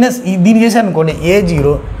 మైనస్ దీన్ని చేశాను అనుకోండి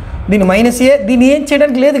A0, దీన్ని -A, దీన్ని ఏం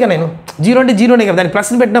చేయడానికి లేదు కదా. నేను 0 అంటే 0నే కదా, దాన్ని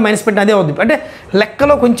ప్లస్ పెట్టినా మైనస్ పెట్టినా అదే అవుద్ది. అంటే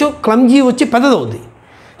లెక్కలో కొంచెం క్లమ్జీ వచ్చి పెద్దది అవుద్ది.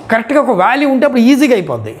 కరెక్ట్గా ఒక వాల్యూ ఉంటే అప్పుడు ఈజీగా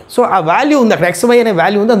అయిపోద్ది. సో ఆ వాల్యూ ఉంది అక్కడ, XY అనే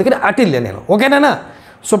వాల్యూ ఉంది, అందుకని అటు వెళ్ళాను నేను. ఓకేనా?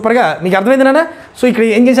 సూపర్గా మీకు అర్థమైంది నాన్న. సో ఇక్కడ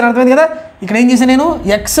ఏం చేశాను అర్థమైంది కదా. ఇక్కడ ఏం చేశాను నేను,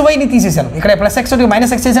 XYని తీసేశాను. ఇక్కడ +X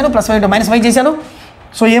 -X చేశాను, +Y -Y చేశాను.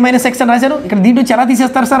 సో A -X అని రాశాను. ఇక్కడ దీంట్లో నుంచి ఎలా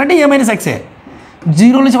తీసేస్తారు సార్ అంటే A -X,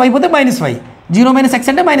 0 నుంచి Y పోతే -Y, 0 - X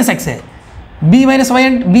అంటే -X, B - Y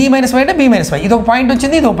అంటే B -Y. ఇది ఒక పాయింట్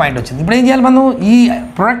వచ్చింది, ఇది ఒక పాయింట్ వచ్చింది. ఇప్పుడు ఏం చేయాలి మనం, ఈ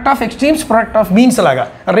product of extremes, product of means లాగా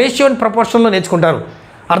రేషియో అండ్ ప్రపోర్షన్లో నేర్చుకుంటారు.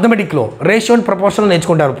 అర్థమెటిక్లో రేషియో అండ్ ప్రపోర్షన్లో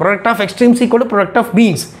నేర్చుకుంటారు. Product of extremes equal product of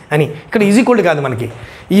means అని. ఇక్కడ ఈజ్ ఈక్వల్ కాదు మనకి.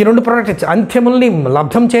 ఈ రెండు ప్రొడక్ట్ అంత్యముల్ని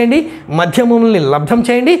లబ్ధం చేయండి, మధ్యముల్ని లబ్ధం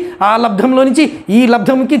చేయండి, ఆ లబ్ధంలో నుంచి ఈ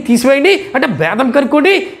లబ్ధంకి తీసివేయండి అంటే భేదం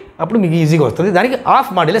కనుక్కోండి, అప్పుడు మీకు ఈజీగా వస్తుంది. దానికి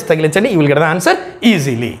half modulus తగిలించండి, you will get the answer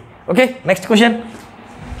easily. Okay next question.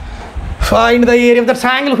 Find the area of the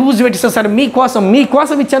triangle whose vertices are.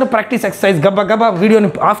 మీకోసం ఇచ్చాను ప్రాక్టీస్ ఎక్సర్సైజ్. గబ్బా వీడియోని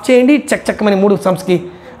ఆఫ్ చేయండి, చెక్ 3 సమ్స్కి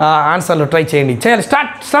ఆన్సర్లు ట్రై చేయండి.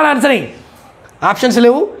 Start answering. ఆప్షన్స్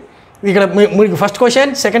లేవు ఇక్కడ. మీకు first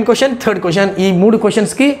question, second question, third question, ఈ 3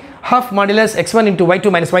 క్వశ్చన్స్కి half modulus x1 × y2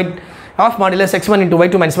 - y, half modulus x1 ×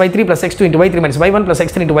 y2 - y3 + x2 × y3 - y1 +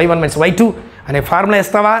 x3 × y1 - y2 అనే ఫార్ములా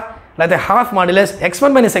ఇస్తావా, లేకపోతే half modulus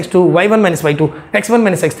x1 - x2 y1 - y2 x1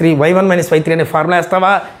 - x3 y1 - y3 అనే formula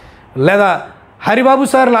ఇస్తావా, లేదా Haribabu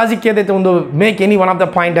sir logic ఏదైతే ఉందో make any one of the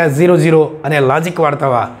point as 0 0 అనే logic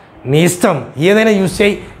వాడతావా, నీ ఇష్టం. ఏదైనా యూజ్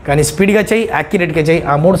చేయి, కానీ స్పీడ్గా చేయి, యాక్యురేట్గా చేయి.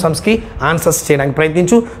 ఆ 3 సమ్స్కి ఆన్సర్స్ చేయడానికి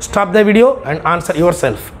ప్రయత్నించు. Stop the video and answer your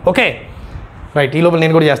self. Okay right ఈ లోపల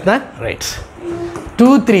నేను కూడా చేస్తున్నా రైట్ 2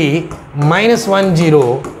 3 -1 0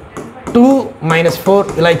 2 -4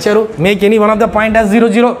 ఇలా ఇచ్చారు make any one of the point as 0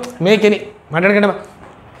 0 make any మాట్లాడకండి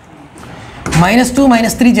 -2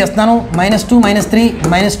 -3 చేస్తున్నాను -2 -3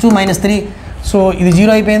 -2 -3 సో ఇది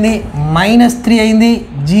 0 అయిపోయింది -3 అయింది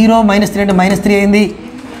 0 -3 అంటే -3 అయింది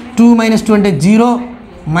 2 -2 అంటే 0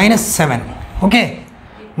 -7 ఓకే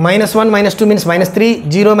 -1 -2 మీన్స్ -3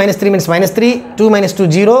 0 -3 మీన్స్ -3 2 -2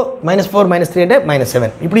 0 -4 -3 అంటే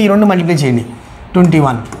 -7 ఇప్పుడు ఈ రెండు మల్టిప్లై చేయండి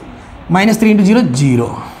 21 -3 × 0 0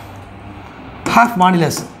 హాఫ్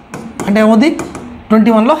మాడ్యులస్ అంటే ఏమవుతుంది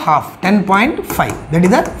 21లో half 10.5 that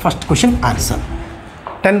is the first question answer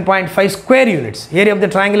 10.5 square units area of the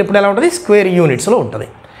triangle ఇప్పుడు ఎలా ఉంటుంది స్క్వేర్ యూనిట్స్లో ఉంటుంది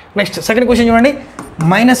నెక్స్ట్ సెకండ్ క్వశ్చన్ చూడండి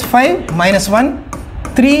 -5 -1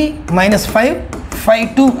 3 -5 5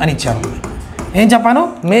 2 అని ఇచ్చాను ఏం చెప్పాను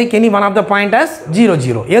make any one of the point as 0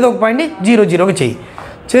 0 ఏదో ఒక పాయింట్ని 0 0కి చెయ్యి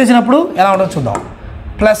చేసినప్పుడు ఎలా ఉంటుందో చూద్దాం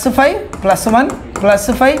 +5 +1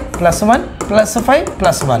 +5 +1 +5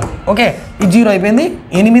 +1 ఓకే ఇది 0 అయిపోయింది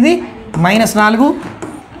 8 -4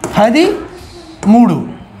 10 3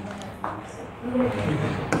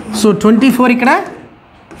 సో 24 ఇక్కడ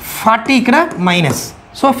 40 ఇక్కడ మైనస్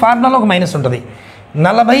సో ఫార్ములాలో ఒక మైనస్ ఉంటుంది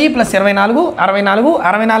 40 + 24 64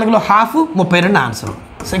 64లో half 32 answer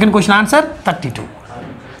second question answer 32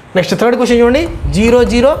 next third question చూడండి 0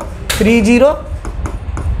 0 3 0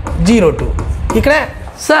 0 2 ఇక్కడ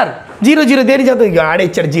సార్ 0 0 దేని చేద్దాం ఇక ఆడే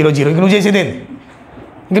ఇచ్చాడు 0 0 ఇంక నువ్వు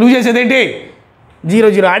చేసేదేంటి 0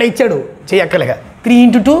 0 ఆడే ఇచ్చాడు చేయక్కలేక 3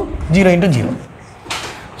 × 2 0 × 0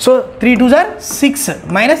 సో 3 2s are 6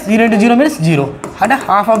 -0 × 0 means 0 అంటే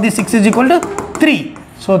half of the 6 = 3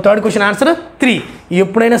 so third question answer 3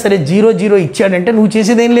 ఎప్పుడైనా సరే 0 0 ఇచ్చాడంటే నువ్వు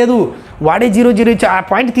చేసేదేం లేదు వాడే 0 0 ఇచ్చి ఆ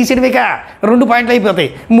పాయింట్ తీసేయడమేక 2 పాయింట్లు అయిపోతాయి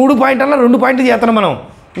 3 పాయింట్లలో 2 పాయింట్లు చేస్తున్నాం మనం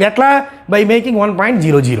ఎట్లా by making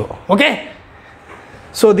 1.00 okay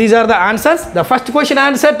so these are the answers the first question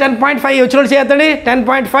answer 10.5 వచ్చిన చేయండి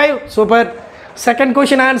 10.5 సూపర్ సెకండ్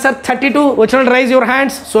క్వశ్చన్ ఆన్సర్ 32 వచ్చిన rise your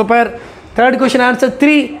hands super third question answer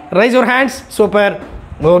 3 rise your hands super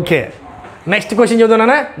okay next question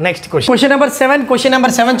చూద్దాం నెక్స్ట్ క్వశ్చన్ నెంబర్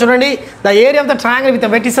 7 చూడండి the area of the triangle with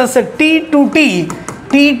vertices T to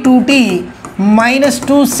T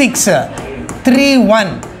 -2 6 3 1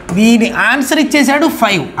 దీని answer ఇచ్చేసాడు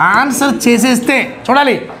 5 answer చేసేస్తే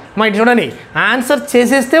చూడాలి might చూడండి answer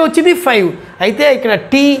చేసేస్తే వచ్చింది 5 అయితే ఇక్కడ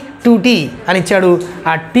T to T అని ఇచ్చాడు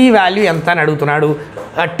ఆ T వాల్యూ ఎంత అని అడుగుతున్నాడు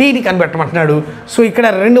ఆ Tని కనిపెట్టమంటున్నాడు సో ఇక్కడ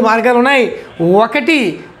 2 మార్గాలు ఉన్నాయి ఒకటి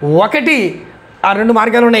ఆ 2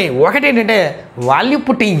 మార్గాలు ఉన్నాయి ఒకటి ఏంటంటే వాల్యూ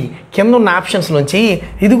పుట్టింగ్ కింద ఉన్న ఆప్షన్స్ నుంచి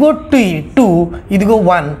ఇదిగో 2 ఇదిగో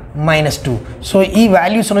 1 -2 సో ఈ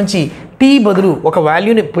వాల్యూస్ నుంచి T బదులు ఒక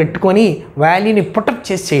వాల్యూని పెట్టుకొని వాల్యూని పుటప్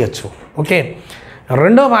చేసి చేయొచ్చు ఓకే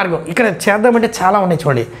రెండో మార్గం ఇక్కడ చేద్దామంటే చాలా ఉన్నాయి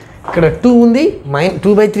చూడండి ఇక్కడ 2 ఉంది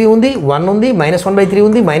 2/3 ఉంది 1 ఉంది -1/3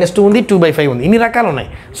 ఉంది -2 ఉంది 2/5 ఉంది ఇన్ని రకాలు ఉన్నాయి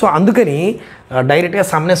సో అందుకని డైరెక్ట్గా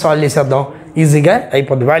సమ్నే సాల్వ్ చేసేద్దాం ఈజీగా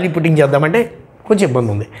అయిపోద్ది వాల్యూ పుట్టింగ్ చేద్దామంటే కొంచెం ఇబ్బంది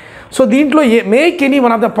ఉంది సో దీంట్లో make any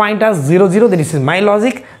one of the point as 0 0 this is my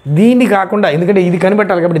logic దీన్ని కాకుండా ఎందుకంటే ఇది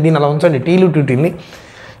కనిపెట్టాలి కాబట్టి దీన్ని అలా ఉంచండి టీలు 2Tని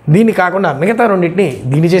దీన్ని కాకుండా మిగతా రెండింటిని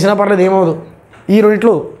దీన్ని చేసినా పర్లేదు ఏమవుదు ఈ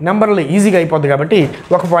రెండిట్లో నెంబర్లు ఈజీగా అయిపోద్ది కాబట్టి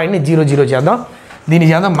ఒక పాయింట్ని 0 0 చేద్దాం దీన్ని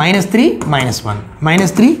చేద్దాం -3 -1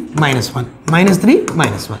 -3 -1 -3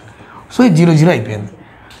 -1 సో ఇది 0 0 అయిపోయింది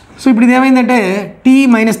సో ఇప్పుడు ఇది ఏమైందంటే T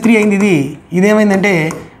 -3 అయింది ఇదేమైందంటే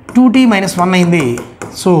 2T -1 అయింది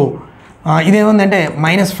సో ఇదేమైందంటే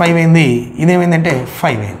 -5 అయింది ఇదేమైందంటే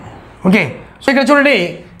 5 అయింది ఓకే సో ఇక్కడ చూడండి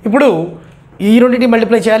ఇప్పుడు ఈ రెండింటిని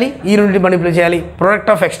మల్టిప్లై చేయాలి ఈ రెండింటిని మల్టిప్లై చేయాలి ప్రొడక్ట్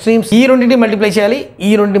ఆఫ్ ఎక్స్ట్రీమ్స్ ఈ రెండింటిని మల్టిప్లై చేయాలి ఈ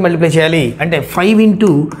రెండింటిని మల్టిప్లై చేయాలి అంటే 5 ×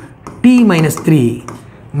 T -3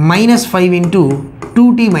 -5 ×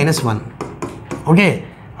 2T -1 ఓకే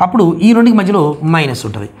అప్పుడు ఈ రెండింటికి మధ్యలో మైనస్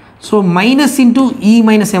ఉంటుంది సో మైనస్ ఇంటూ ఈ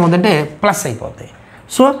మైనస్ ఏమవుతుందంటే ప్లస్ అయిపోతాయి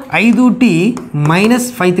సో 5T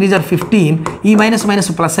 -5 3s are 15 ఈ మైనస్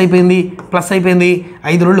ప్లస్ అయిపోయింది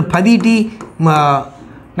 5 2 10T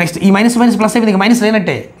నెక్స్ట్ ఈ మైనస్ ప్లస్ అయిపోయింది ఇంకా మైనస్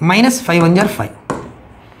లేనట్టే -5 1s are 5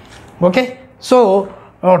 okay so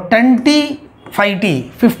 10T 5T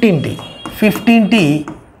 15T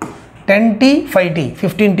 10T 5T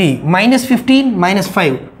 15T -15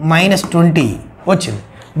 -5 -20 వచ్చింది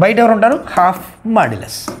బయట ఎవరు ఉంటారు హాఫ్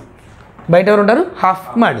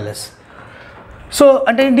మాడ్యులస్ సో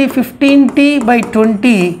అంటే ఏంటి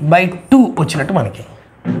 15T/20/2 వచ్చినట్టు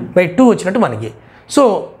మనకి సో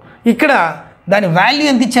ఇక్కడ దాని వాల్యూ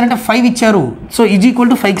ఎంత ఇచ్చారంటే 5 ఇచ్చారు సో ఈజ్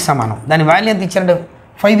ఈక్వల్ టు 5కి సమానం దాని వాల్యూ ఎంత ఇచ్చారంటే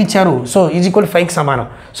 5 ఇచ్చారు సో ఈజ్ ఈక్వల్ టు 5కి సమానం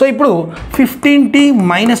సో ఇప్పుడు 15T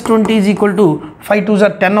 -20 is equal to 5 2s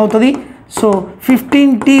are 10 అవుతుంది so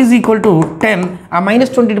 15t is equal to 10, ఆ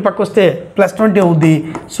 -20 పక్క వస్తే +20 అవుద్ది.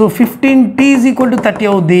 So 15t is equal to 30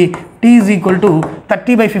 అవుద్ది. t ఈజ్ ఈక్వల్ టు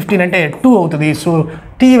 30/15 అంటే 2 అవుతుంది. సో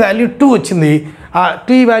t వాల్యూ 2 వచ్చింది. ఆ t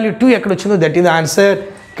వాల్యూ 2 ఎక్కడ వచ్చిందో దట్ ఈజ్ ఆన్సర్.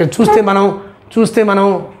 ఇక్కడ చూస్తే మనం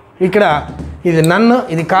ఇక్కడ ఇది నన్ను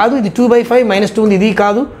ఇది కాదు, ఇది 2/5 -2 ఉంది, ఇది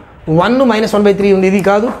కాదు. 1 -1/3 ఉంది, ఇది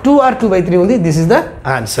కాదు. 2 or 2/3 ఉంది. This is the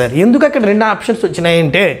answer. ఎందుకు అక్కడ రెండు ఆప్షన్స్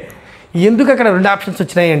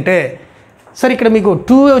వచ్చినాయంటే సరే ఇక్కడ మీకు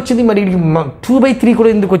 2 వచ్చింది, మరి 2/3 కూడా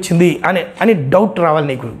ఎందుకు వచ్చింది అని డౌట్ రావాలి,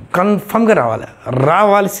 నీకు కన్ఫర్మ్గా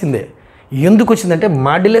రావాల్సిందే. ఎందుకు వచ్చిందంటే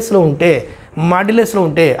మాడ్యులస్లో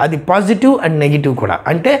ఉంటే అది పాజిటివ్ అండ్ నెగిటివ్ కూడా.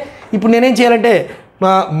 అంటే ఇప్పుడు నేనేం చేయాలంటే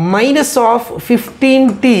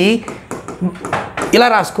 -15t ఇలా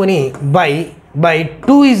రాసుకొని బై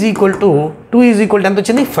 2 ఈజ్ ఈక్వల్ టు ఎంత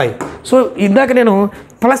వచ్చింది 5. సో ఇందాక నేను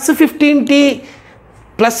 +15t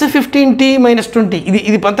 -20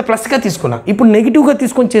 ఇది అంత ప్లస్గా తీసుకున్నా. ఇప్పుడు నెగిటివ్గా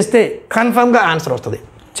తీసుకొని చేస్తే కన్ఫర్మ్గా ఆన్సర్ వస్తుంది.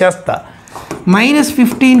 చేస్తా.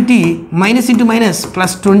 -15t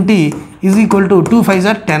 -+20 is equal to 2 5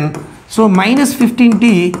 are 10. So -15t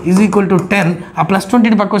is equal to 10, ఆ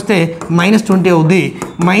 +20 పక్క వస్తే -20 అవుద్ది.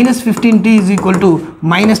 -15t ఈజ్ ఈక్వల్ టు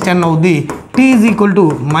 -10 అవుద్ది. t is equal to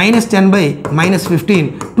 -10/-15.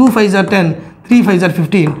 2 5 are 10, 3 5 are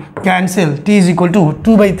 15. Cancel. t is equal to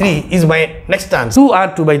 2/3 is my next answer. 2 or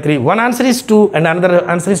 2/3. One answer is 2 and another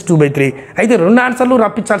answer is 2/3. అయితే రెండు ఆన్సర్లు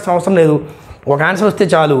రప్పించాల్సిన అవసరం లేదు, ఒక ఆన్సర్ వస్తే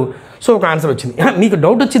చాలు. సో ఒక ఆన్సర్ వచ్చింది. మీకు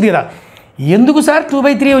డౌట్ వచ్చింది కదా, ఎందుకు సార్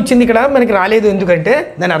 2/3 వచ్చింది ఇక్కడ మనకి రాలేదు, ఎందుకంటే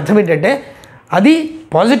దాని అర్థం ఏంటంటే అది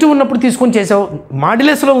పాజిటివ్ ఉన్నప్పుడు తీసుకొని చేసావు.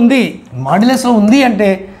 మాడ్యులస్లో ఉంది అంటే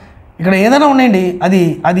ఇక్కడ ఏదైనా ఉన్నాయండి,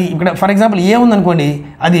 అది ఇక్కడ ఫర్ ఎగ్జాంపుల్ ఏ ఉందనుకోండి,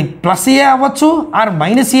 అది +a అవ్వచ్చు ఆర్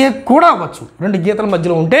 -a కూడా అవ్వచ్చు. రెండు గీతల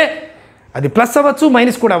మధ్యలో ఉంటే అది ప్లస్ అవ్వచ్చు,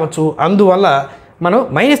 మైనస్ కూడా అవ్వచ్చు. అందువల్ల మనం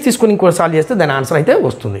మైనస్ తీసుకొని ఇంకో సాల్వ్ చేస్తే దాని ఆన్సర్ అయితే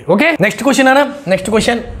వస్తుంది. Okay, next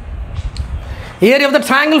question area of the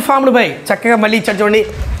triangle formed by, చక్కగా మళ్ళీ ఇచ్చాడు చూడండి,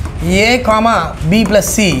 a, b +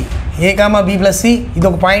 c, ఇది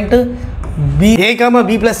ఒక point. a, b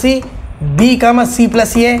 + c, b, c +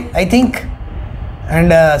 a I think,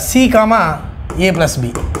 and c, a + b,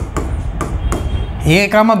 a,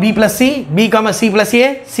 b + c, b, c + a,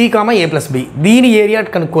 c, a + b. దీని area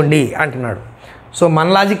కనుక్కోండి అంటున్నాడు. So మన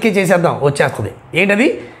లాజిక్కే చేసేద్దాం, వచ్చేస్తుంది. ఏంటది?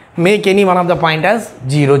 Make any one of the point as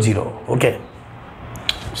 0 0. Okay,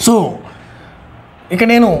 so ఇక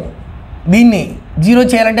నేను దీన్ని 0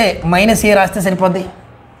 చేయాలంటే -a రాస్తే సరిపోద్ది.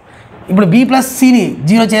 ఇప్పుడు b + cని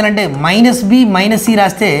 0 చేయాలంటే -b - c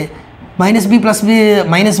రాస్తే -b +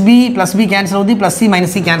 b క్యాన్సిల్ అవుతుంది, +c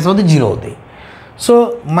 - c క్యాన్సిల్ అవుతుంది, 0 అవుతుంది. So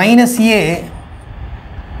 -a -b - c, -a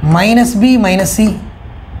 -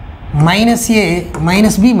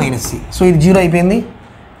 b - c. So ఇది 0 అయిపోయింది.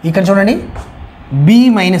 ఇక్కడ చూడండి b -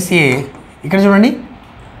 a, ఇక్కడ చూడండి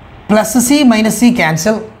 +c - c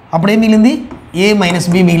క్యాన్సిల్, అప్పుడు ఏం మిగిలింది? a -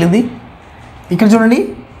 b మిగిలింది. ఇక్కడ చూడండి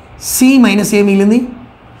c - a మిగిలింది.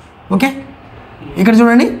 ఓకే, ఇక్కడ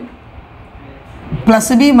చూడండి +b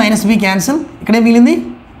 - b క్యాన్సిల్, ఇక్కడే మిగిలింది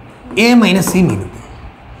a - c మిగిలింది.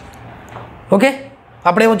 ఓకే,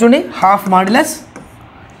 అప్పుడేమో చూడండి హాఫ్ మాడ్యులస్,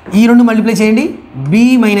 ఈ రెండు మల్టిప్లై చేయండి, b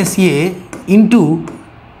 - a into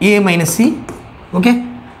a - c. Okay,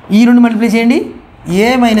 ఈ రెండు మల్టిప్లై చేయండి, a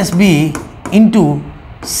 - b into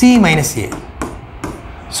c - a.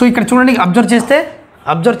 So ఇక్కడ చూడండి, అబ్జర్వ్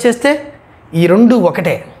చేస్తే ఈ రెండు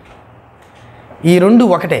ఒకటే.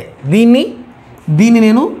 దీన్ని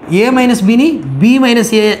నేను a - bని b -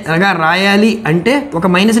 aగా రాయాలి అంటే ఒక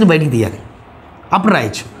మైనస్ని బయటికి తీయాలి, అప్పుడు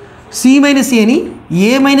రాయొచ్చు. c - aని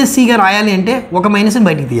a - cగా రాయాలి అంటే ఒక మైనస్ని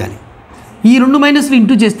బయటికి తీయాలి. ఈ రెండు మైనస్లు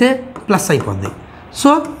ఇంటూ చేస్తే ప్లస్ అయిపోద్ది. సో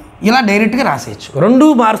ఇలా డైరెక్ట్గా రాసేయచ్చు. రెండు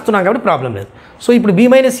మారుస్తున్నాం కాబట్టి ప్రాబ్లం లేదు. సో ఇప్పుడు b - a,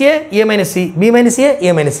 a - c, b - a, a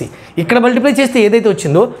 - c. ఇక్కడ మల్టిప్లై చేస్తే ఏదైతే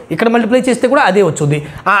వచ్చిందో ఇక్కడ మల్టిప్లై చేస్తే కూడా అదే వచ్చింది.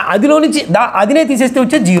 అదిలో నుంచి అదినే తీసేస్తే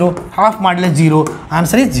వచ్చే 0, హాఫ్ మాడ్యులస్ 0,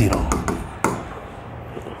 ఆన్సర్ ఈజ్ 0.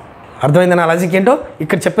 అర్థమైంది నా లాజిక్ ఏంటో?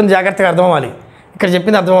 ఇక్కడ చెప్పింది జాగ్రత్తగా అర్థం అవ్వాలి,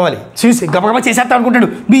 చూసి గబగబా చేసేద్దాం అనుకుంటాడు.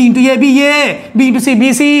 b × a BA, b × c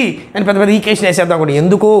BC అని పెద్ద ఈక్వేషన్ వేసేద్దాం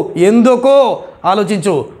అనుకుంటాడు. ఎందుకో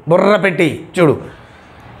ఆలోచించు, బుర్ర పెట్టి చూడు.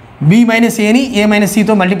 b - aని a -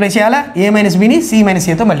 cతో మల్టిప్లై చేయాలా, a - bని c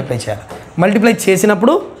 - aతో మల్టిప్లై చేయాలి. మల్టిప్లై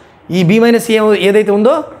చేసినప్పుడు ఈ b - a ఏదైతే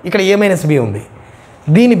ఉందో ఇక్కడ a - b ఉంది.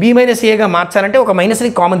 దీన్ని b - aగా మార్చాలంటే ఒక మైనస్ని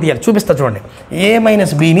కామన్ తీయాలి. చూపిస్తా చూడండి. a -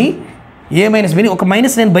 bని ఒక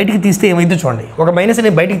మైనస్ నేను బయటికి తీస్తే ఏమైందో చూడండి. ఒక మైనస్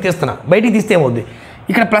నేను బయటికి తీస్తే ఏమవుద్ది?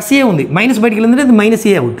 ఇక్కడ +a ఉంది, మైనస్ బయటికి వెళ్ళిందంటే అది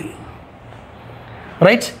 -a అవుద్ది.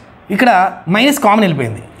 రైట్, ఇక్కడ మైనస్ కామన్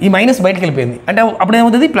వెళ్ళిపోయింది, ఈ మైనస్ బయటికి వెళ్ళిపోయింది అంటే అప్పుడు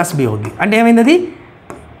ఏమవుతుంది? +b అవుద్ది. అంటే ఏమైంది? అది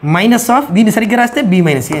మైనస్ ఆఫ్, దీన్ని సరిగ్గా రాస్తే b - a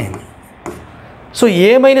అయింది. సో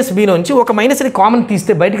ఏ మైనస్ బీలోంచి ఒక మైనస్ని కామన్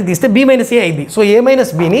తీస్తే బయటకు తీస్తే బీ మైనస్ ఏ అయింది. సో ఏ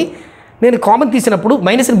మైనస్ బీని నేను కామన్ తీసినప్పుడు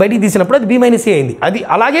మైనస్ని బయటికి తీసినప్పుడు అది బీ మైనస్ ఏ అయింది. అది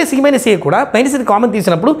అలాగే సి మైనస్ ఏ కూడా మైనస్ని కామన్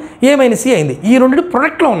తీసినప్పుడు ఏ మైనస్ ఏ అయింది. ఈ రెండు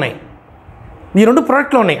ప్రొడక్ట్లో ఉన్నాయి, ఈ రెండు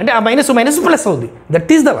ప్రొడక్ట్లో ఉన్నాయి. అంటే ఆ మైనస్ మైనస్ ప్లస్ అవుద్ది.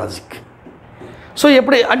 That is the logic. So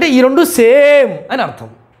ఎప్పుడు అంటే ఈ రెండు సేమ్ అని అర్థం.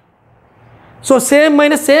 So same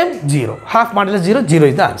minus same zero, half modulus zero, zero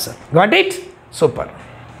is the answer. Got it? Super.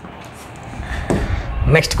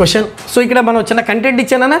 Next question. So ఇక్కడ మనం చిన్న కంటెంట్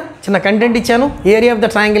ఇచ్చానా, చిన్న కంటెంట్ ఇచ్చాను. ఏరియా ఆఫ్ ద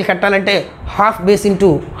ట్రయాంగిల్ కట్టాలంటే హాఫ్ బేస్ ఇంటూ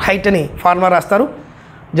హైట్ అని ఫార్ములా రాస్తారు.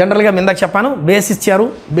 జనరల్గా ఇందాక చెప్పాను, బేస్ ఇచ్చారు,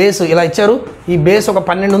 బేస్ ఇలా ఇచ్చారు, ఈ బేస్ ఒక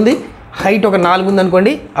 12 ఉంది, హైట్ ఒక 4 ఉంది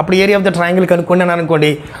అనుకోండి. అప్పుడు ఏరియా ఆఫ్ ద ట్రయాంగిల్ కనుక్కోండి అని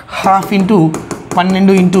అనుకోండి. హాఫ్ ఇంటూ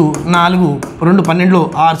 12 ఇంటూ 4, 2 12లో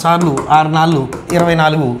 6 సార్లు 6 4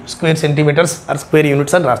 24 square centimetres are square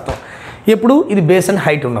units అని రాస్తాం. ఎప్పుడు ఇది బేస్ అండ్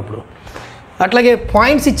హైట్ ఉన్నప్పుడు. అట్లాగే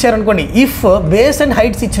పాయింట్స్ ఇచ్చారనుకోండి, ఇఫ్ బేస్ అండ్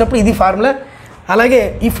హైట్స్ ఇచ్చినప్పుడు ఇది ఫార్ములా. అలాగే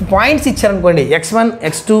ఇఫ్ పాయింట్స్ ఇచ్చారనుకోండి, x1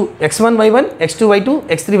 x2 x1 y1 x2 y2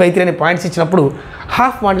 x3 y3 అనే పాయింట్స్ ఇచ్చినప్పుడు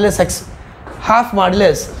half modulus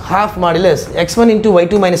x1 into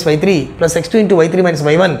y2 minus y3 plus x2 into y3 minus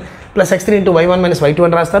y1 plus x3 into y1 minus y2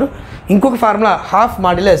 అని రాస్తారు. ఇంకొక formula half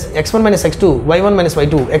modulus x1 minus x2 y1 minus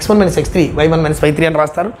y2 x1 minus x3 y1 minus y3 అని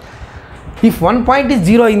రాస్తారు. If 1 point is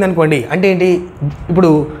 0 అయిందనుకోండి, అంటే ఏంటి, ఇప్పుడు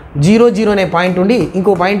 0 0 అనే పాయింట్ ఉండి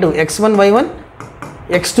ఇంకో point x1 y1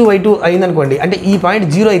 x2 y2 అయిందనుకోండి, అంటే ఈ పాయింట్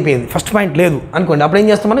 0 అయిపోయింది, ఫస్ట్ పాయింట్ లేదు అనుకోండి. అప్పుడు ఏం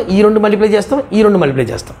చేస్తాం మనం, ఈ రెండు మల్టిప్లై చేస్తాం, ఈ రెండు మల్టిప్లై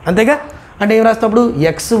చేస్తాం, అంతేగా. అంటే ఏం రాస్తాం అప్పుడు,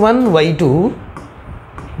 x1 y2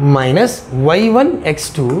 minus y1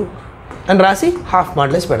 x2 అని రాసి హాఫ్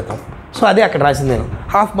మాడ్యులస్ పెడతాం. సో అదే అక్కడ రాసింది నేను,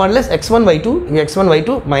 half modulus x1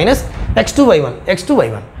 y2 minus x2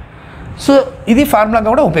 y1. So ఇది ఫార్ములాగా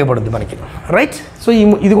కూడా ఉపయోగపడుతుంది మనకి, రైట్. సో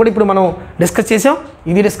ఇది కూడా ఇప్పుడు మనం డిస్కస్ చేసాం,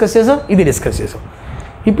 ఇది డిస్కస్ చేసాం, ఇది డిస్కస్ చేసాం.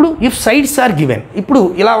 ఇప్పుడు ఇఫ్ సైడ్స్ ఆర్ గివెన్, ఇప్పుడు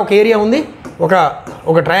ఇలా ఒక ఏరియా ఉంది,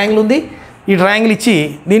 ఒక ట్రయాంగిల్ ఉంది. ఈ ట్రయాంగిల్ ఇచ్చి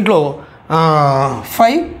దీంట్లో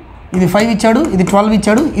 5 ఇది 5 ఇచ్చాడు, ఇది 12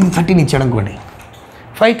 ఇచ్చాడు, ఇది 13 ఇచ్చాడు అనుకోండి.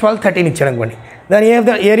 5 12 13 ఇచ్చాడు అనుకోండి. దాని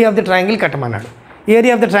area of the triangle కట్టమన్నాడు.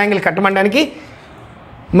 Area of the triangle కట్టమనడానికి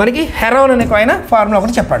మనకి హెరాన్ అనే ఆయన ఫార్ములా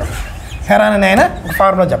ఒకటి చెప్పాడు. హెరాన్ అనే ఆయన ఒక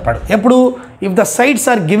ఫార్ములా చెప్పాడు. ఎప్పుడు, if the sides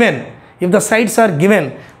are given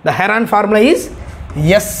the heron formula is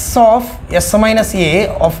s of s minus a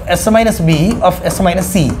of s minus b of s minus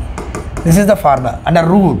c. This is the formula. Under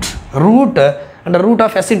root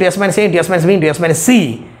of s into s minus a into s minus b into s minus c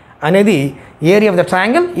అనేది area of the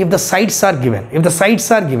triangle if the sides are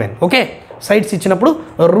given. Okay, sides ఇచ్చినప్పుడు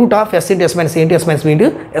root of s into s minus a into s minus b into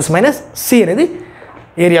s minus c అనేది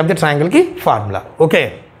area of the ట్రయాంగిల్కి formula. Okay,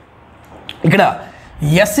 ఇక్కడ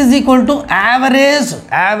s is equal to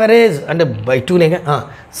average అంటే by 2 లేక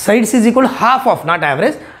sides is equal to half of, not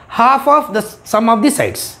average, half of the sum of the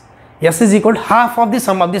sides. s is equal to half of the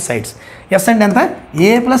sum of the sides. s అంటే ఎంత,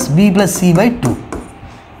 a plus b plus c by 2.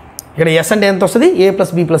 ఇక్కడ s అంటే ఎంత వస్తుంది, a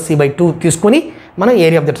plus b plus c by 2 తీసుకొని మనం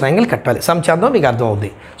area of the triangle కట్టాలి. Some చేద్దాం, మీకు అర్థం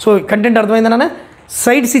అవుద్ది. So content అర్థమైందన్న.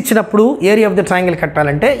 సైడ్స్ ఇచ్చినప్పుడు ఏరియా ఆఫ్ ద ట్రయాంగిల్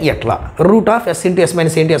కట్టాలంటే ఎట్లా, root of s into s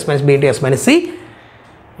minus a into s minus b into s minus c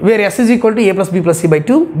where s is equal to a plus b plus c by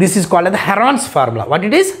 2. This is called as the Heron's formula. What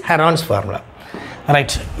it is? Heron's formula.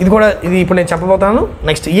 Right, ఇది ఇప్పుడు నేను చెప్పబోతున్నాను.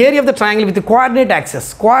 Next, area of the triangle with coordinate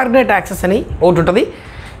access అని ఒకటి ఉంటుంది.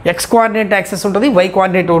 X coordinate access ఉంటుంది, why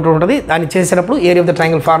coordinate ఒకటి ఉంటుంది. దాన్ని చేసినప్పుడు area of the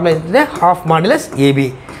triangle formula ఏంటంటే half modulus AB.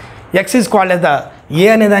 X is called as the, ఏ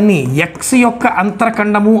అనేదాన్ని ఎక్స్ యొక్క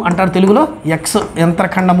అంతరఖండము అంటారు తెలుగులో, ఎక్స్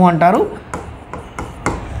అంతరఖండము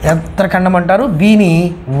అంటారు, బీని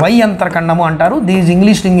వై అంతరఖండము అంటారు. దీస్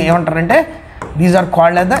ఇంగ్లీష్ ఏమంటారంటే, these are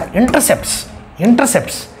called as the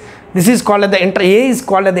intercepts. This is called as the A is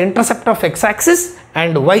called as the intercept of x axis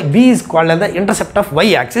and B is called as the intercept of y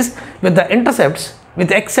axis. With the intercepts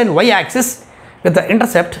with x and y axis, with the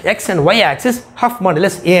intercept x and y axis, half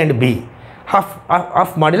modulus A and B,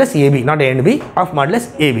 half modulus AB, not A and B, half modulus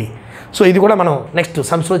AB. So ఇది కూడా మనం next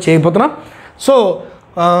సమ్స్లో చేయబోతున్నాం.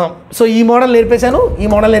 So ఈ model నేర్పేశాను.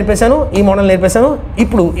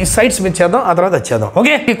 ఇప్పుడు ఈ sides మీద చేద్దాం, ఆ తర్వాత వచ్చేద్దాం.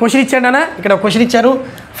 ఓకే, ఈ క్వశ్చన్ ఇచ్చాడు అన్న, ఇక్కడ క్వశ్చన్ ఇచ్చారు.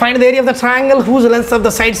 Find the area of the triangle whose length of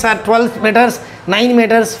the sides are 12 meters, 9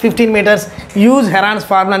 meters, 15 meters. Use Heron's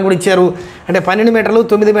formula అని కూడా ఇచ్చారు. అంటే 12 మీటర్లు,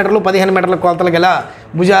 9 మీటర్లు, 15 మీటర్ల కొలతలు గల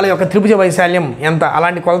భుజాల యొక్క త్రిభుజ వైశాల్యం ఎంత,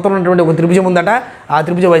 అలాంటి కొలతలు ఉన్నటువంటి ఒక త్రిభుజం ఉందట, ఆ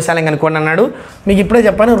త్రిభుజ వైశాల్యం కనుక్కోండి అన్నాడు. మీకు ఇప్పుడే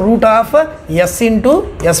చెప్పాను, root of s into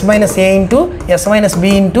s minus a into s minus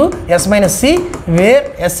b into s minus c wear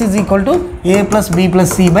s is equal to a plus b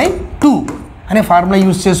plus c by 2 అనే ఫార్ములా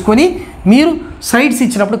యూజ్ చేసుకొని మీరు సైడ్స్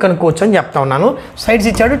ఇచ్చినప్పుడు కనుక్కోవచ్చు అని చెప్తా ఉన్నాను. సైడ్స్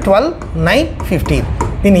ఇచ్చాడు 12, 9, 15.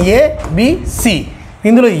 దీన్ని a b c,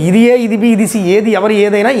 ఇందులో ఇది a ఇది b ఇది c,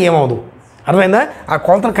 ఏదైనా ఏమవుదు. అర్థమైందా? ఆ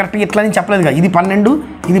కొలతలు కరెక్ట్గా ఎట్లా అని చెప్పలేదుగా. ఇది 12,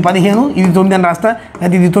 ఇది 15, ఇది 9 అని రాస్తా,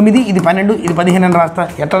 అది ఇది 9, ఇది 12, ఇది 15 అని రాస్తా.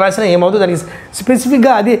 ఎట్లా రాసినా ఏమవుతుంది దానికి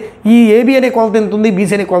స్పెసిఫిక్గా అది ఈ ఏబీ అనే కొలత ఎంత ఉంది,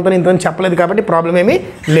 బీసీ అనే కొలత ఎంత అని చెప్పలేదు కాబట్టి ప్రాబ్లం ఏమీ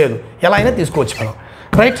లేదు. ఎలా అయినా తీసుకోవచ్చు మనం,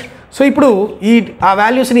 రైట్? సో ఇప్పుడు ఆ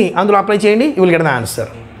వాల్యూస్ని అందులో అప్లై చేయండి, you will get the answer.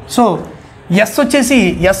 So yes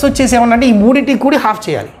వచ్చేసి ఏమన్నా ఈ మూడింటికి కూడి హాఫ్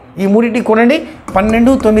చేయాలి. ఈ మూడింటికి కూడండి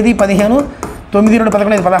 12, 9, 15, 9, 2,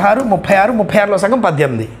 11, 16, 36, 36లో సగం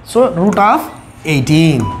 18. సో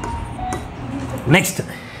 √18. నెక్స్ట్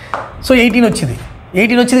సో 18 వచ్చింది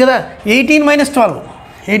కదా. 18 - 12,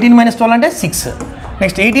 18 - 12 అంటే 6.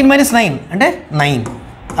 నెక్స్ట్ 18 - 9 అంటే 9.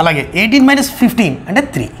 అలాగే 18 - 15 అంటే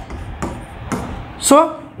 3. సో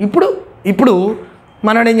ఇప్పుడు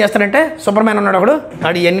మనోడు ఏం చేస్తాడంటే సూపర్ మ్యాన్ ఉన్నాడు ఒకడు,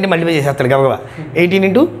 వాడు ఇవన్నీ మల్టిప్లై చేసేస్తాడు గబగబా. 18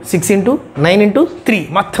 × 6 × 9 × 3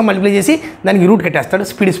 మొత్తం మల్టిప్లై చేసి దానికి రూట్ కట్టేస్తాడు.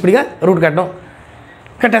 స్పీడ్గా రూట్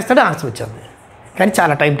కట్టేస్తాడు, ఆన్సర్ వచ్చేది. కానీ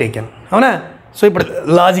చాలా టైం టేకెన్, అవునా? సో ఇప్పుడు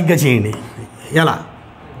లాజిక్గా చేయండి. ఎలా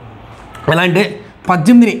అంటే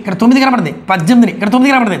 18 ఇక్కడ 9 కనపడుతుంది, 18 ఇక్కడ 9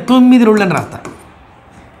 కనపడుతుంది, 9 రూళ్ళు అని రాస్తా.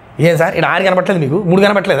 ఏం సార్ ఇక్కడ 6 కనపడలేదు మీకు, 3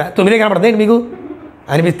 కనపడలేదా, 9 కనపడుతుంది మీకు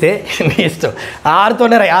అనిపిస్తే నీ ఇష్టం.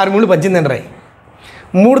 6తోనే రాయి, 6 3 18 అని రాయి,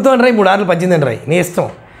 3తో రాయి, 3 6 18 అని రాయి, నీ ఇష్టం.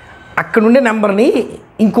 అక్కడ ఉండే నెంబర్ని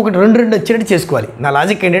ఇంకొకటి 2 2 వచ్చేటట్టు చేసుకోవాలి. నా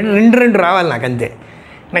లాజిక్ ఏంటంటే 2 2 రావాలి నాకు, అంతే.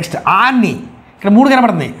 నెక్స్ట్ 6ని ఇక్కడ 3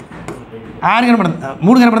 కనపడుతుంది, 6 కనపడుతుంది,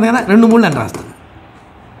 3 కనపడుతుంది కదా, 2 3 అని రాస్తాను.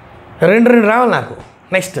 2 2 రావాలి నాకు.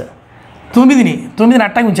 నెక్స్ట్ 9ని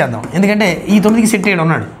అట్టాగా ఉంచేద్దాం, ఎందుకంటే ఈ 9కి సెట్ చేయడం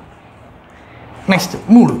ఉన్నాడు. నెక్స్ట్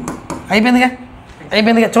 3 అయిపోయిందిగా.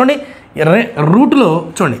 చూడండి రూట్లో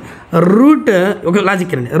చూడండి, రూట్ ఒక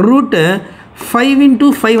లాజిక్ అండి. రూట్ 5 ×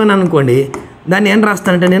 5 అని అనుకోండి, దాన్ని ఏం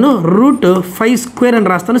రాస్తానంటే నేను √5² అని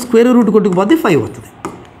రాస్తాను. స్క్వేర్ రూట్ కొట్టుకుపోతే 5 వస్తుంది.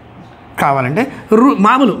 కావాలంటే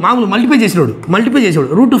మామూలు మల్టిప్లై చేసేవాడు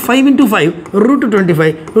 √5 × 5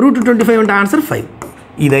 √25, √25 అంటే ఆన్సర్ 5.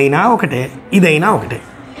 ఇదైనా ఒకటే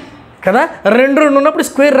కదా. 2 2 ఉన్నప్పుడు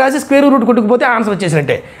స్క్వేర్ రాసి స్క్వేర్ రూట్ కొట్టుకుపోతే ఆన్సర్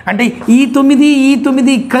వచ్చేసినట్టే. అంటే ఈ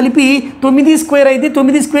 9 కలిపి 9 స్క్వేర్ అయితే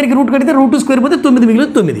 9 స్క్వేర్కి రూట్ కడితే √2² పోతే 9 మిగిలిన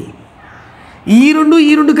 9. ఈ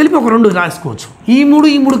రెండు కలిపి ఒక 2 రాసుకోవచ్చు. ఈ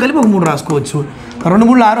 3 కలిపి ఒక 3 రాసుకోవచ్చు. 2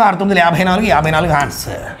 3 6 6 9 54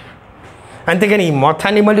 ఆన్సర్. అంతేగాని ఈ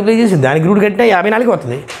మొత్తాన్ని మల్టిప్లై చేసి దానికి రూట్ కట్టినా 54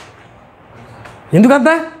 వస్తుంది.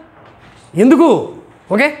 ఎందుకు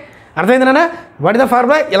okay అర్థమైందన్నా? What is the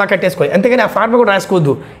formula? ఇలా కట్టేసుకోవాలి. అంతేగాని ఆ ఫార్ములా కూడా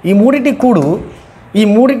రాసుకోవద్దు. ఈ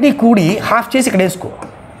మూడింటిని కూడి హాఫ్ చేసి ఇక్కడ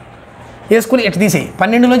వేసుకుని ఎట్లా తీసేయి.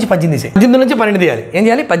 12 నుంచి 18 తీసేయి, 18 నుంచి 12 తీయాలి. ఏం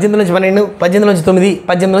చేయాలి? 18 నుంచి 12, 18 నుంచి 9,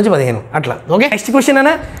 18 నుంచి 15 అట్లా. ఓకే. నెక్స్ట్ క్వశ్చన్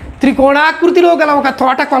అన్న, త్రికోణాకృతిలో గల ఒక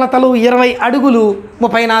తోట కొలతలు 20 అడుగులు,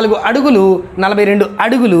 34 అడుగులు, 42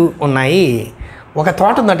 అడుగులు ఉన్నాయి. ఒక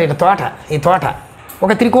తోట ఉందంటే ఈ తోట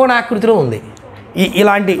ఒక త్రికోణాకృతిలో ఉంది.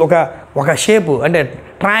 ఇలాంటి ఒక షేపు అంటే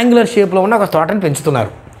ట్రయాంగులర్ షేప్లో ఉన్న ఒక తోటని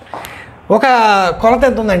పెంచుతున్నారు. ఒక కొలత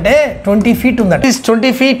ఎంత ఉందంటే 20 feet ఉందంటే, this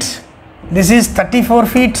 20 feet, this is 34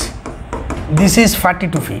 feet, this is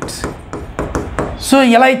 42 feet. So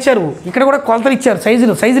ఎలా ఇచ్చారు? ఇక్కడ కూడా కొలతలు ఇచ్చారు,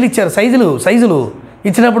 సైజులు ఇచ్చారు. సైజులు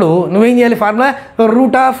ఇచ్చినప్పుడు నువ్వేం చేయాలి? Formula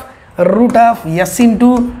root of yes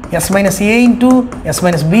into yes minus A into yes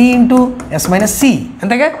minus B into yes minus C,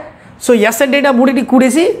 అంతేగా. సో ఎస్ అంటే ఆ మూడింటికి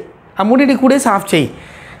కూడేసి హాఫ్ చేయి.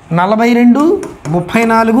 42,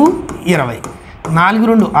 34, 20,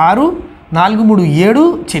 4 2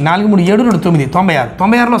 6, 4 3 7, 2 9,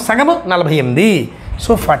 96లో సగము 48.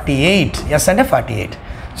 సో 48, ఎస్ అంటే 48.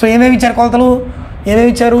 సో ఏమేమి ఇచ్చారు కొలతలు?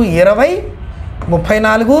 20,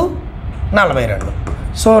 34, 42.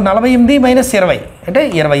 సో 48 - 20 అంటే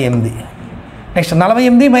 28. నెక్స్ట్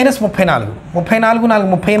 48 - 34, 34 4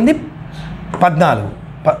 38, 14.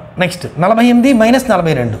 నెక్స్ట్ 48 -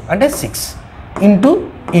 42 అంటే 6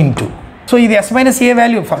 ఇంటూ. సో ఇది yes minus A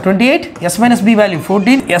value 28, yes minus B value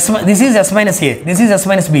 14. This is yes minus A, this is yes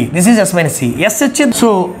minus B, this is yes minus C. Yes వచ్చింది. So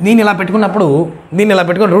దీన్ని ఇలా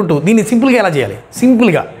పెట్టుకుని రూట్ దీన్ని సింపుల్గా ఎలా చేయాలి?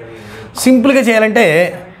 సింపుల్గా చేయాలంటే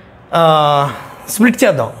స్ప్లిట్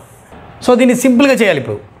చేద్దాం. సో దీన్ని సింపుల్గా చేయాలి.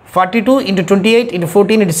 ఇప్పుడు 42 × 28 ×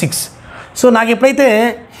 14 × 6. సో నాకు ఎప్పుడైతే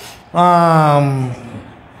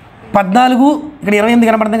 14 ఇక్కడ 28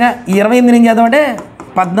 కనపడుతుందిగా, ఈ 28 ఏం చేద్దామంటే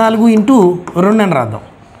 14 × 2 అని రాద్దాం.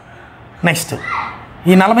 నెక్స్ట్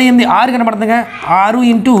ఈ 48 6 కనపడుతుందిగా, 6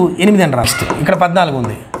 × 8 అని రాస్ట్. ఇక్కడ 14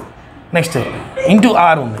 ఉంది. నెక్స్ట్ ఇంటూ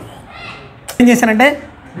 6 ఉంది. ఏం చేశానంటే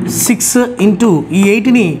 6 ఇంటూ ఈ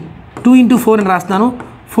 8ని 2 × 4 అని రాస్తున్నాను.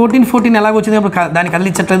 14 ఎలాగ వచ్చింది అప్పుడు దాన్ని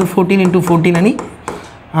కదిలించట్లేదు. 14 × 14 అని.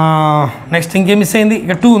 నెక్స్ట్ ఇంకేం మిస్ అయింది?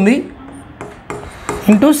 ఇక్కడ 2 ఉంది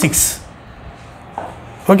ఇంటూ 6.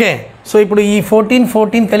 ఓకే. సో ఇప్పుడు ఈ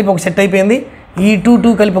 14 కలిపి ఒక సెట్ అయిపోయింది. ఈ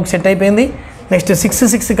 2 కలిపి ఒక సెట్ అయిపోయింది. నెక్స్ట్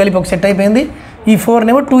 6 కలిపి ఒక సెట్ అయిపోయింది. ఈ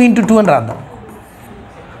 4నేమో 2 × 2 అని రాద్దాం.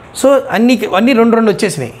 సో అన్నీ రెండు రెండు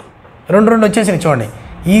వచ్చేసినాయి చూడండి.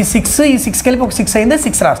 ఈ 6 కలిపి ఒక 6 అయింది,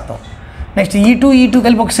 6 రాస్తాం. నెక్స్ట్ ఈ 2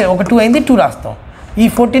 కలిపి ఒక 2 అయింది, 2 రాస్తాం. ఈ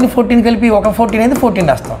 14 కలిపి ఒక 14 అయింది, 14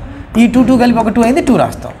 రాస్తాం. ఈ 2 కలిపి ఒక 2 అయింది, 2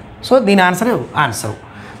 రాస్తాం. సో దీని ఆన్సర్.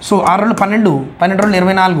 సో 6 రోళ్ళు 12, 12 రోళ్ళు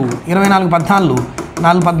 24, 24 14,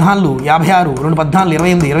 4 14, 56, 2 14,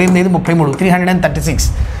 28, 28 33, 336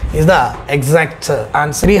 is the exact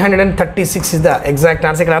answer. 336 is the exact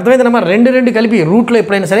answer. ఇక్కడ అర్థమైందన్నమా, రెండు కలిపి రూట్లో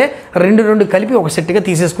ఎప్పుడైనా సరే రెండు కలిపి ఒక సెట్గా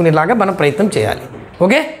తీసేసుకునేలాగా మనం ప్రయత్నం చేయాలి.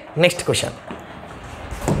 Okay, next question.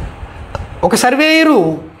 ఒక సర్వేయరు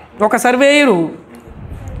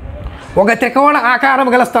ఒక త్రికోణ ఆకారం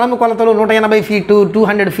గల స్థలం కొలతలు 180 ఫీటు,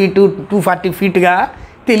 200 ఫీటు, 240 ఫీటుగా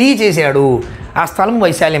తెలియచేశాడు. ఆ స్థలం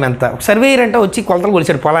వైశాల్యం ఎంత? ఒక సర్వేయర్ అంటే వచ్చి కొలతలు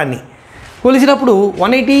కొలిచాడు, పొలాన్ని కొలిసినప్పుడు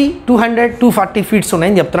 180, 200, 240 ఫీట్స్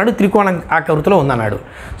ఉన్నాయని చెప్తున్నాడు, త్రికోణ ఆకృతిలో ఉందన్నాడు.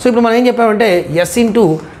 సో ఇప్పుడు మనం ఏం చెప్పామంటే S ×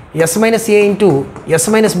 S - A × S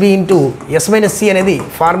 - B × S - C అనేది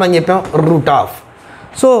ఫార్మ్ అని చెప్పాం, రూట్ ఆఫ్.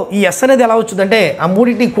 సో ఈ S అనేది ఎలా వచ్చిందంటే ఆ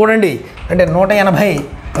మూడింటిని కూడండి, అంటే 180,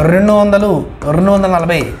 200,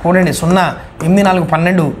 240 కూడండి, 0, 8 4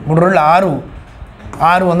 12, 3 రోళ్ళు 6,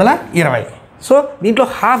 620. సో దీంట్లో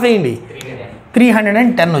హాఫ్ వేయండి,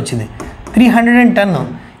 310 వచ్చింది. 310,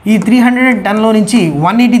 ఈ 310లో నుంచి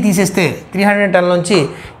 180 తీసేస్తే, 310 నుంచి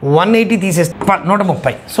 180 తీసేస్తే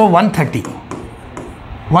 130. సో 130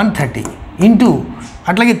 ఇంటూ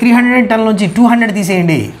అట్లాగే 310 నుంచి 200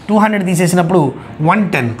 తీసేయండి, 200 తీసేసినప్పుడు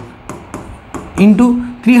 110 ఇంటూ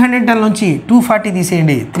 310 నుంచి 240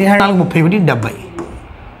 తీసేయండి, 331 70.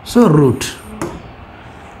 So root.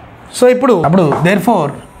 సో అప్పుడు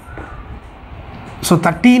దేర్ఫోర్ సో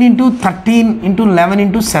 13 × 13 × 11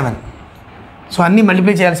 × 7. సో అన్నీ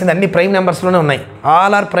మల్టిప్లై చేయాల్సింది, అన్ని ప్రైమ్ నెంబర్స్లోనే ఉన్నాయి.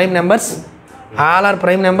 All are prime numbers.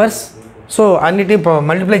 So అన్నిటి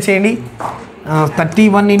మల్టిప్లై చేయండి.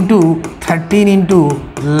 31 × 13 ×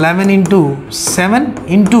 11 × 7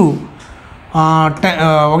 ఇంటూ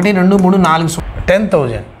 1 2 3 4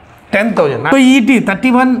 10,000. సో ఈ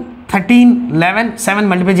 31, 13, 11, 7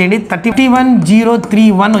 మల్టిప్లై చేయండి.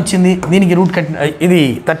 31,031 వచ్చింది. దీనికి రూట్ కట్, ఇది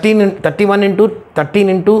 31 × 13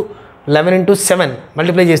 × 11 × 7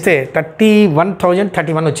 మల్టిప్లై చేస్తే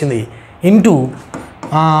 31,031 వచ్చింది. ఇంటూ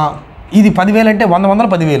ఇది 10,000 అంటే 100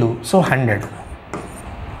 10,000. సో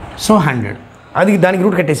 100. అది దానికి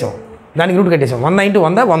రూట్ కట్టేసాం. 100 ×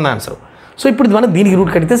 100 ఆన్సర్. సో ఇప్పుడు మనం దీనికి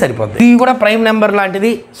రూట్ కడితే సరిపోద్ది. ఇది కూడా ప్రైమ్ నెంబర్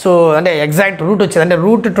లాంటిది. సో అంటే ఎగ్జాక్ట్ రూట్ వచ్చేది, అంటే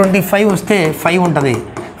రూట్ 25 వస్తే 5 ఉంటుంది,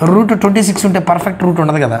 రూట్ 26 ఉంటే పర్ఫెక్ట్ రూట్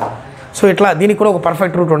ఉండదు కదా. సో ఇట్లా దీనికి కూడా ఒక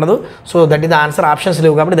పర్ఫెక్ట్ రూట్ ఉండదు. So that is the answer. Options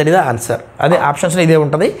లేవు కాబట్టి దట్ ఇస్ ద ఆన్సర్. అదే ఆప్షన్స్లో ఇదే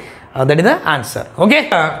ఉంటుంది, that is the answer. Okay,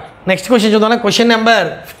 next question చూద్దాం. క్వశ్చన్ నెంబర్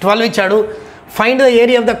 12 ఇచ్చాడు. Find the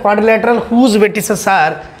area of the quadrilateral whose vertices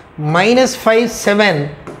are -5 7,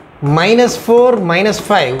 -4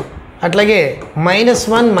 -5, అట్లాగే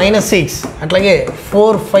 -1 -6, అట్లాగే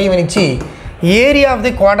 4 5 అని ఇచ్చి ఏరియా ఆఫ్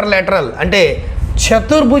ది క్వాడ్రిలేటరల్ అంటే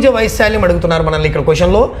చతుర్భుజ వైశాల్యం అడుగుతున్నారు మనల్ని. ఇక్కడ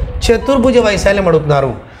క్వశ్చన్లో చతుర్భుజ వైశాల్యం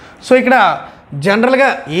అడుగుతున్నారు. సో ఇక్కడ జనరల్గా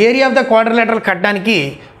ఏరియా ఆఫ్ ద క్వాడ్రిలేటరల్ కట్టడానికి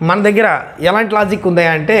మన దగ్గర ఎలాంటి లాజిక్ ఉందా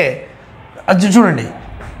అంటే, అది చూడండి.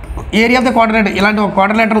 ఏరియా ఆఫ్ ద క్వాడ్రిలేటర్, ఇలాంటి ఒక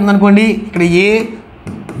క్వాడ్రిలేటర్ ఉందనుకోండి. ఇక్కడ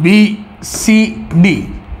ABCD,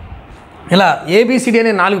 ఇలా ABCD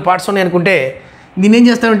అనే 4 పార్ట్స్ ఉన్నాయి అనుకుంటే, దీన్ని ఏం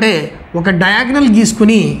చేస్తామంటే ఒక డయాగ్నల్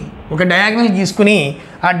గీసుకుని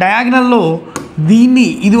ఆ డయాగ్నల్లో దీన్ని,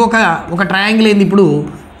 ఇది ఒక ట్రయాంగిల్ అయింది. ఇప్పుడు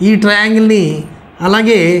ఈ ట్రయాంగిల్ని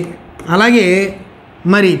అలాగే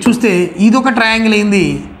మరి చూస్తే ఇదొక ట్రయాంగిల్ అయింది,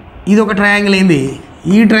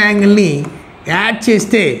 ఈ ట్రయాంగిల్ని యాడ్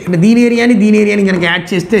చేస్తే, అంటే దీని ఏరియాని కనుక యాడ్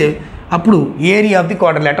చేస్తే అప్పుడు ఏరియా ఆఫ్ ది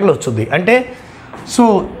క్వాడ్రిలేటరల్ వస్తుంది. అంటే so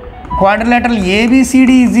quadrilateral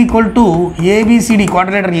ABCD is equal to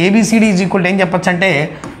quadrilateral ABCD is equal to ఏం చెప్పచ్చు అంటే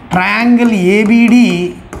triangle ABD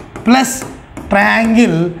plus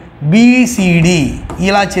triangle BCD.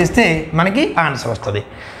 ఇలా చేస్తే మనకి ఆన్సర్ వస్తుంది.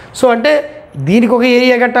 సో అంటే దీనికి ఒక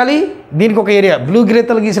ఏరియా కట్టాలి, దీనికి ఒక ఏరియా, బ్లూ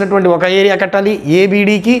గ్రేతలు గీసినటువంటి ఒక ఏరియా కట్టాలి,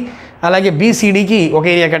 ABDకి అలాగే BCDకి ఒక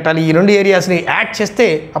ఏరియా కట్టాలి. ఈ 2 ఏరియాస్ని యాడ్ చేస్తే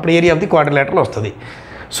అప్పుడు ఏరియా ఆఫ్ ది క్వాడ్రిలేటరల్ వస్తుంది.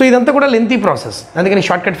 సో ఇదంతా కూడా లెంతీ ప్రాసెస్, అందుకని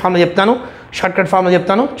షార్ట్కట్ ఫామ్లో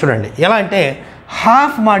చెప్తాను. చూడండి ఎలా అంటే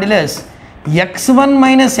half modulus x1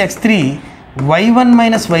 - x3 y1 -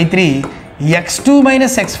 y3 x2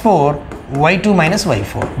 - x4 y2 -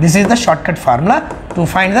 y4. This is the shortcut formula to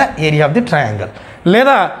find the area of the triangle.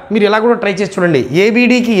 లేదా మీరు ఎలా కూడా ట్రై చేసి చూడండి.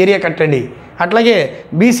 ABDకి ఏరియా కట్టండి, అట్లాగే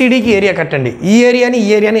BCDకి ఏరియా కట్టండి, ఈ ఏరియాని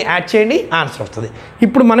యాడ్ చేయండి, ఆన్సర్ వస్తుంది.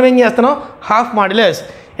 ఇప్పుడు మనం ఏం చేస్తున్నాం, half modulus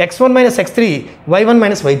x1 - x3 y1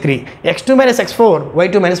 - y3 x2 - x4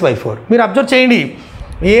 y2 - y4. మీరు అబ్జర్వ్ చేయండి,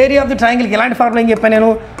 ఏరియా ఆఫ్ ది ట్రయాంగిల్కి ఎలాంటి ఫార్ములా ఏం చెప్పాను నేను,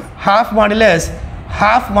 half modulus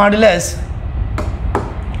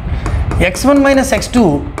x1 minus x2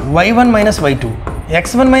 y1 minus y2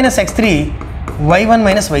 x1 minus x3 y1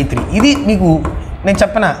 minus y3. ఇది మీకు నేను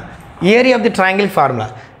చెప్పిన area of the triangle formula.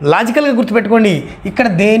 లాజికల్గా గుర్తుపెట్టుకోండి, ఇక్కడ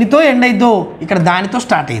దేనితో ఎండ్ అయిద్దో ఇక్కడ దానితో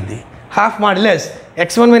స్టార్ట్ అయ్యింది. Half modulus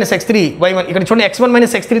x1 minus x3 y1, ఇక్కడ చూడండి x1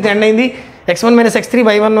 మైనస్ x3తో ఎండ్ అయింది, x1 minus x3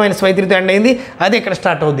 y1 minus y3తో end అయింది, అదే ఇక్కడ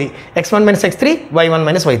స్టార్ట్ అవుద్ది x1 minus x3 y1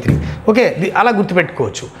 minus y3. Okay, అలా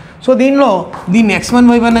గుర్తుపెట్టుకోవచ్చు. సో దీన్ని x1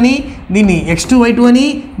 y1 అని, దీన్ని x2 y2 అని,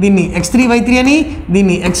 దీన్ని x3 y3 అని,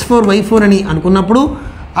 దీన్ని x4 y4 అని అనుకున్నప్పుడు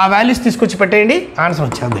ఆ వాల్యూస్ తీసుకొచ్చి పెట్టేయండి, ఆన్సర్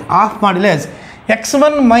వచ్చేది. Half modulus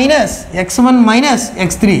x1 minus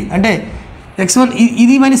x3 అంటే x1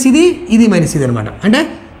 ఇది మైనస్ ఇది, ఇది మైనస్ ఇది అనమాట. అంటే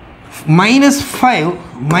 -5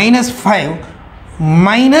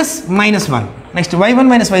 -1. నెక్స్ట్ y1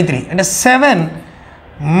 మైనస్ y3 అంటే 7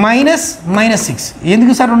 -6.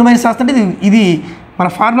 ఎందుకు సార్ 2 మైనస్ రాస్తుంటే ఇది మన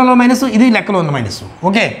ఫార్ములాలో మైనస్, ఇది లెక్కలో ఉన్న మైనస్.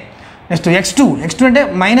 ఓకే, నెక్స్ట్ x2 అంటే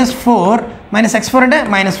 -4 -x4 అంటే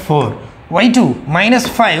 -4, y2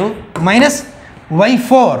 -5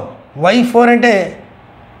 y4 అంటే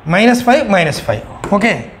 -5.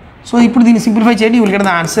 ఓకే, సో ఇప్పుడు దీన్ని సింప్లిఫై చేయండి, you will get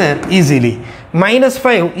the answer easily.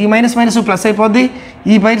 -5 ఈ మైనస్ ప్లస్ అయిపోద్ది,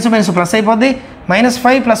 ఈ మైనస్ ప్లస్ అయిపోద్ది,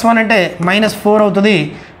 -5 + 1 అంటే -4 అవుతుంది,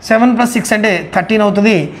 7 + 6 అంటే 13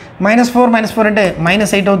 అవుతుంది, -4 అంటే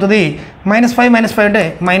 -8 అవుతుంది, -5 అంటే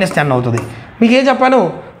 -10 అవుతుంది. మీకు ఏం చెప్పాను,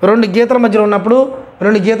 రెండు గీతల మధ్యలో ఉన్నప్పుడు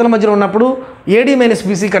AD -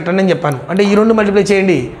 BC కట్టండి అని చెప్పాను. అంటే ఈ రెండు మల్టిప్లై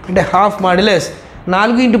చేయండి, అంటే హాఫ్ మాడ్యులస్ 4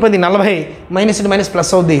 × 10 40, మైనస్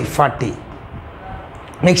ప్లస్ అవుద్ది 40.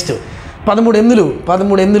 నెక్స్ట్ 13 ఎనిమిదిలు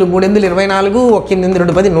 3 ఎనిమిదిలు 24, 1 8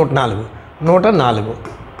 2 10 104.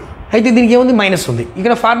 అయితే దీనికి ఏముంది, మైనస్ ఉంది,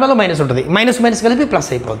 ఇక్కడ ఫార్ములాలో మైనస్ ఉంటుంది, మైనస్ కలిపి ప్లస్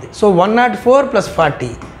అయిపోద్ది. సో 104 +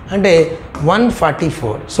 40 అంటే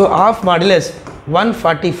 144. So half modulus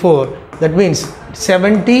 144, that means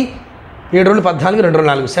 70, 7 రోజులు 14, 2 రోజులు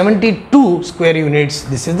 4, 72 square units.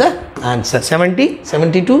 This is the answer. 70,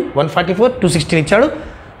 72, 144, 216 ఇచ్చాడు,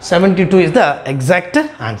 72 ఇస్ ద ఎగ్జాక్ట్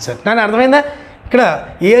ఆన్సర్. నాకు అర్థమైందా? ఇక్కడ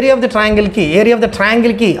area of the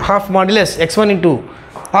ట్రయాంగిల్కి half modulus x1 into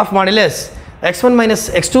half modulus x1 minus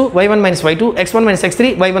x2 y1 minus y2 x1 minus x3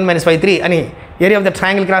 y1 minus y3 అని area of the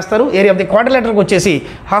ట్రయాంగిల్కి రాస్తారు. Area of the క్వాడ్రిలేటర్కి వచ్చేసి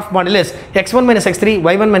half modulus x1 minus x3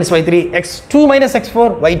 y1 minus y3 x2 minus x4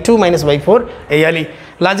 y2 minus y4 వేయాలి.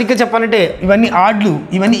 లాజిక్గా చెప్పాలంటే ఇవన్నీ ఆడ్లు,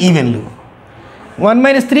 ఇవన్నీ ఈవెన్లు. 1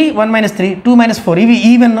 - 3 1 - 3 2 - 4 ఇవి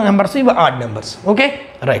even numbers, ఇవి odd numbers. Okay,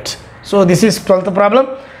 right. So this is 12th problem.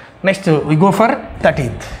 Next we go for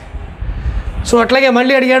 13th. So అట్లాగే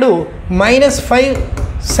మళ్ళీ అడిగాడు -5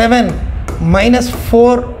 7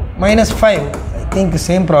 -4 -5. I think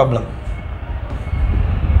same problem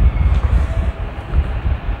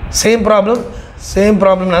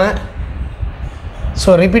నానా. సో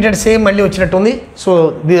రిపీటెడ్ సేమ్ మళ్ళీ వచ్చినట్టుంది. సో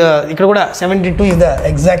ఇక్కడ కూడా 72 is the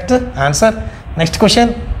exact answer. Next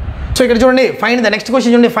question. So ఇక్కడ చూడండి, ఫైండ్ ద నెక్స్ట్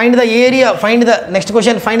క్వశ్చన్ చూడండి, find the area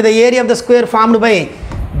of the square formed by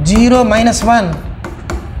 0 - 1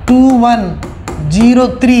 2 1 0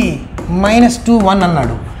 3 -2 1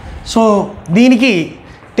 అన్నాడు. సో దీనికి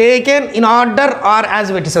taken in order or as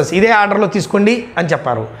vertices, ఇదే ఆర్డర్లో తీసుకోండి అని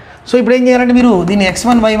చెప్పారు. సో ఇప్పుడు ఏం చేయాలంటే మీరు దీన్ని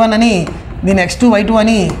x1 y1 అని, దీన్ని x2 y2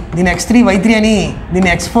 అని, దీన్ని x3 y3 అని, దీన్ని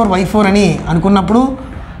x4 y4 అని అనుకున్నప్పుడు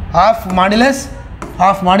half modulus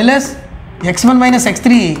x1 minus x3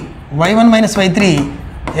 y1 minus y3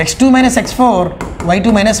 x2 minus x4 y2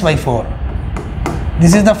 minus y4.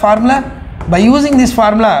 This is the formula. By using this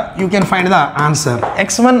formula you can find the answer.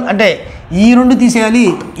 x1 అంటే ఈ రెండు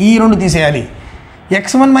తీసేయాలి,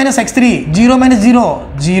 x1 minus x3 0 - 0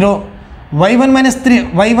 0, y1 minus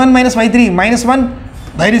y3 -1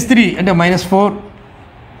 -3 అంటే -4,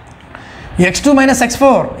 x2 minus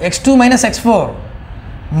x4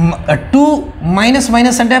 2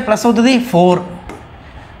 minus అంటే plus అవుతుంది 4.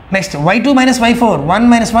 Next y2 minus y4 1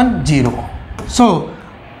 - 1 0. So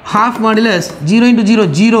half modulus 0 × 0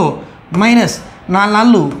 0 minus 4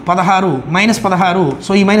 16 -16.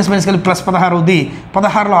 So ఈ minus కలిపి plus 16 అవుద్ది.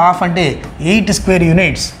 16లో హాఫ్ అంటే 8 square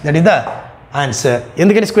units. That is the answer.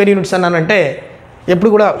 ఎందుకని స్క్వేర్ యూనిట్స్ అన్నానంటే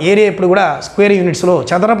ఏరియా ఎప్పుడు కూడా స్క్వేర్ యూనిట్స్లో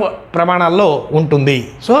చదరపు ప్రమాణాల్లో ఉంటుంది.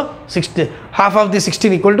 So half of the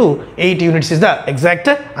 16 = 8 units is the exact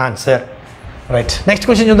answer. Right, next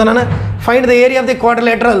question చూద్దాం. Find the area of the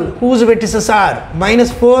quadrilateral whose vertices are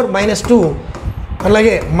 -4 -2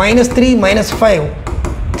 అలాగే -3 -5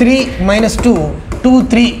 3 -2 2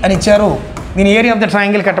 3 అని ఇచ్చారు. దీని ఏరియా ఆఫ్ ద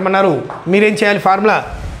ట్రయాంగిల్ కట్టమన్నారు. మీరేం చేయాలి, formula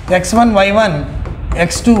x1 y1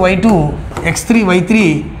 x2 y2 x3 y3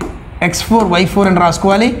 x4 y4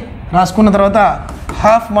 అని రాసుకున్న తర్వాత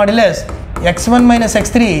half modulus x1 minus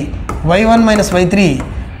x3 y1 minus y3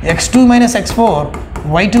 x2 minus x4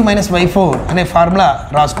 y2 minus y4 అనే ఫార్ములా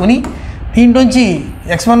రాసుకొని దీంట్లోంచి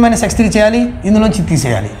x1 మైనస్ x3 చేయాలి, ఇందులోంచి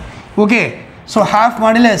తీసేయాలి. Okay, so half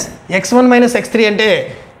modulus x1 minus x3 అంటే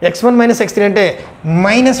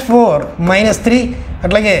 -4 -3,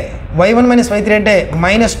 అట్లాగే y1 మైనస్ y3 అంటే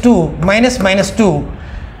 -2 -2,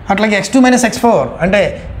 అట్లాగే x2 మైనస్ x4 అంటే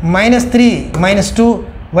 -3 -2,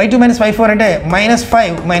 y2 మైనస్ y4 అంటే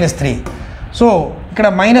 -5 -3. సో ఇక్కడ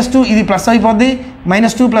 -2 ఇది ప్లస్ అయిపోద్ది,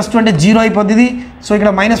 -2 + 2 అంటే 0 అయిపోద్ది ఇది. సో ఇక్కడ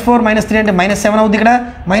 -4 -3 అంటే -7 అవుద్ది, ఇక్కడ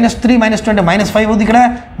 -3 -2 అంటే -5 అవుద్ది, ఇక్కడ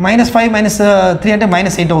 -5 -3 అంటే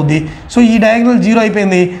 -8 అవుద్ది. సో ఈ డయాగ్నల్ 0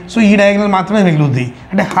 అయిపోయింది. సో ఈ డయాగ్నల్ మాత్రమే మిగులుద్ది.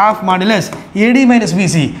 అంటే half modulus AD -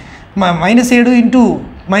 BC -7 into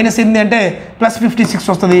 -8 అంటే +56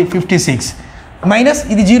 వస్తుంది, 56 మైనస్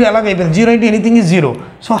ఇది 0 ఎలాగ అయిపోయింది, 0 into anything is 0.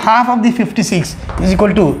 So half of the 56 is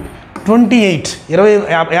equal to 28,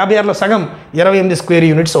 56లో సగం 28 స్క్వేర్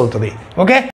యూనిట్స్ అవుతుంది. ఓకే.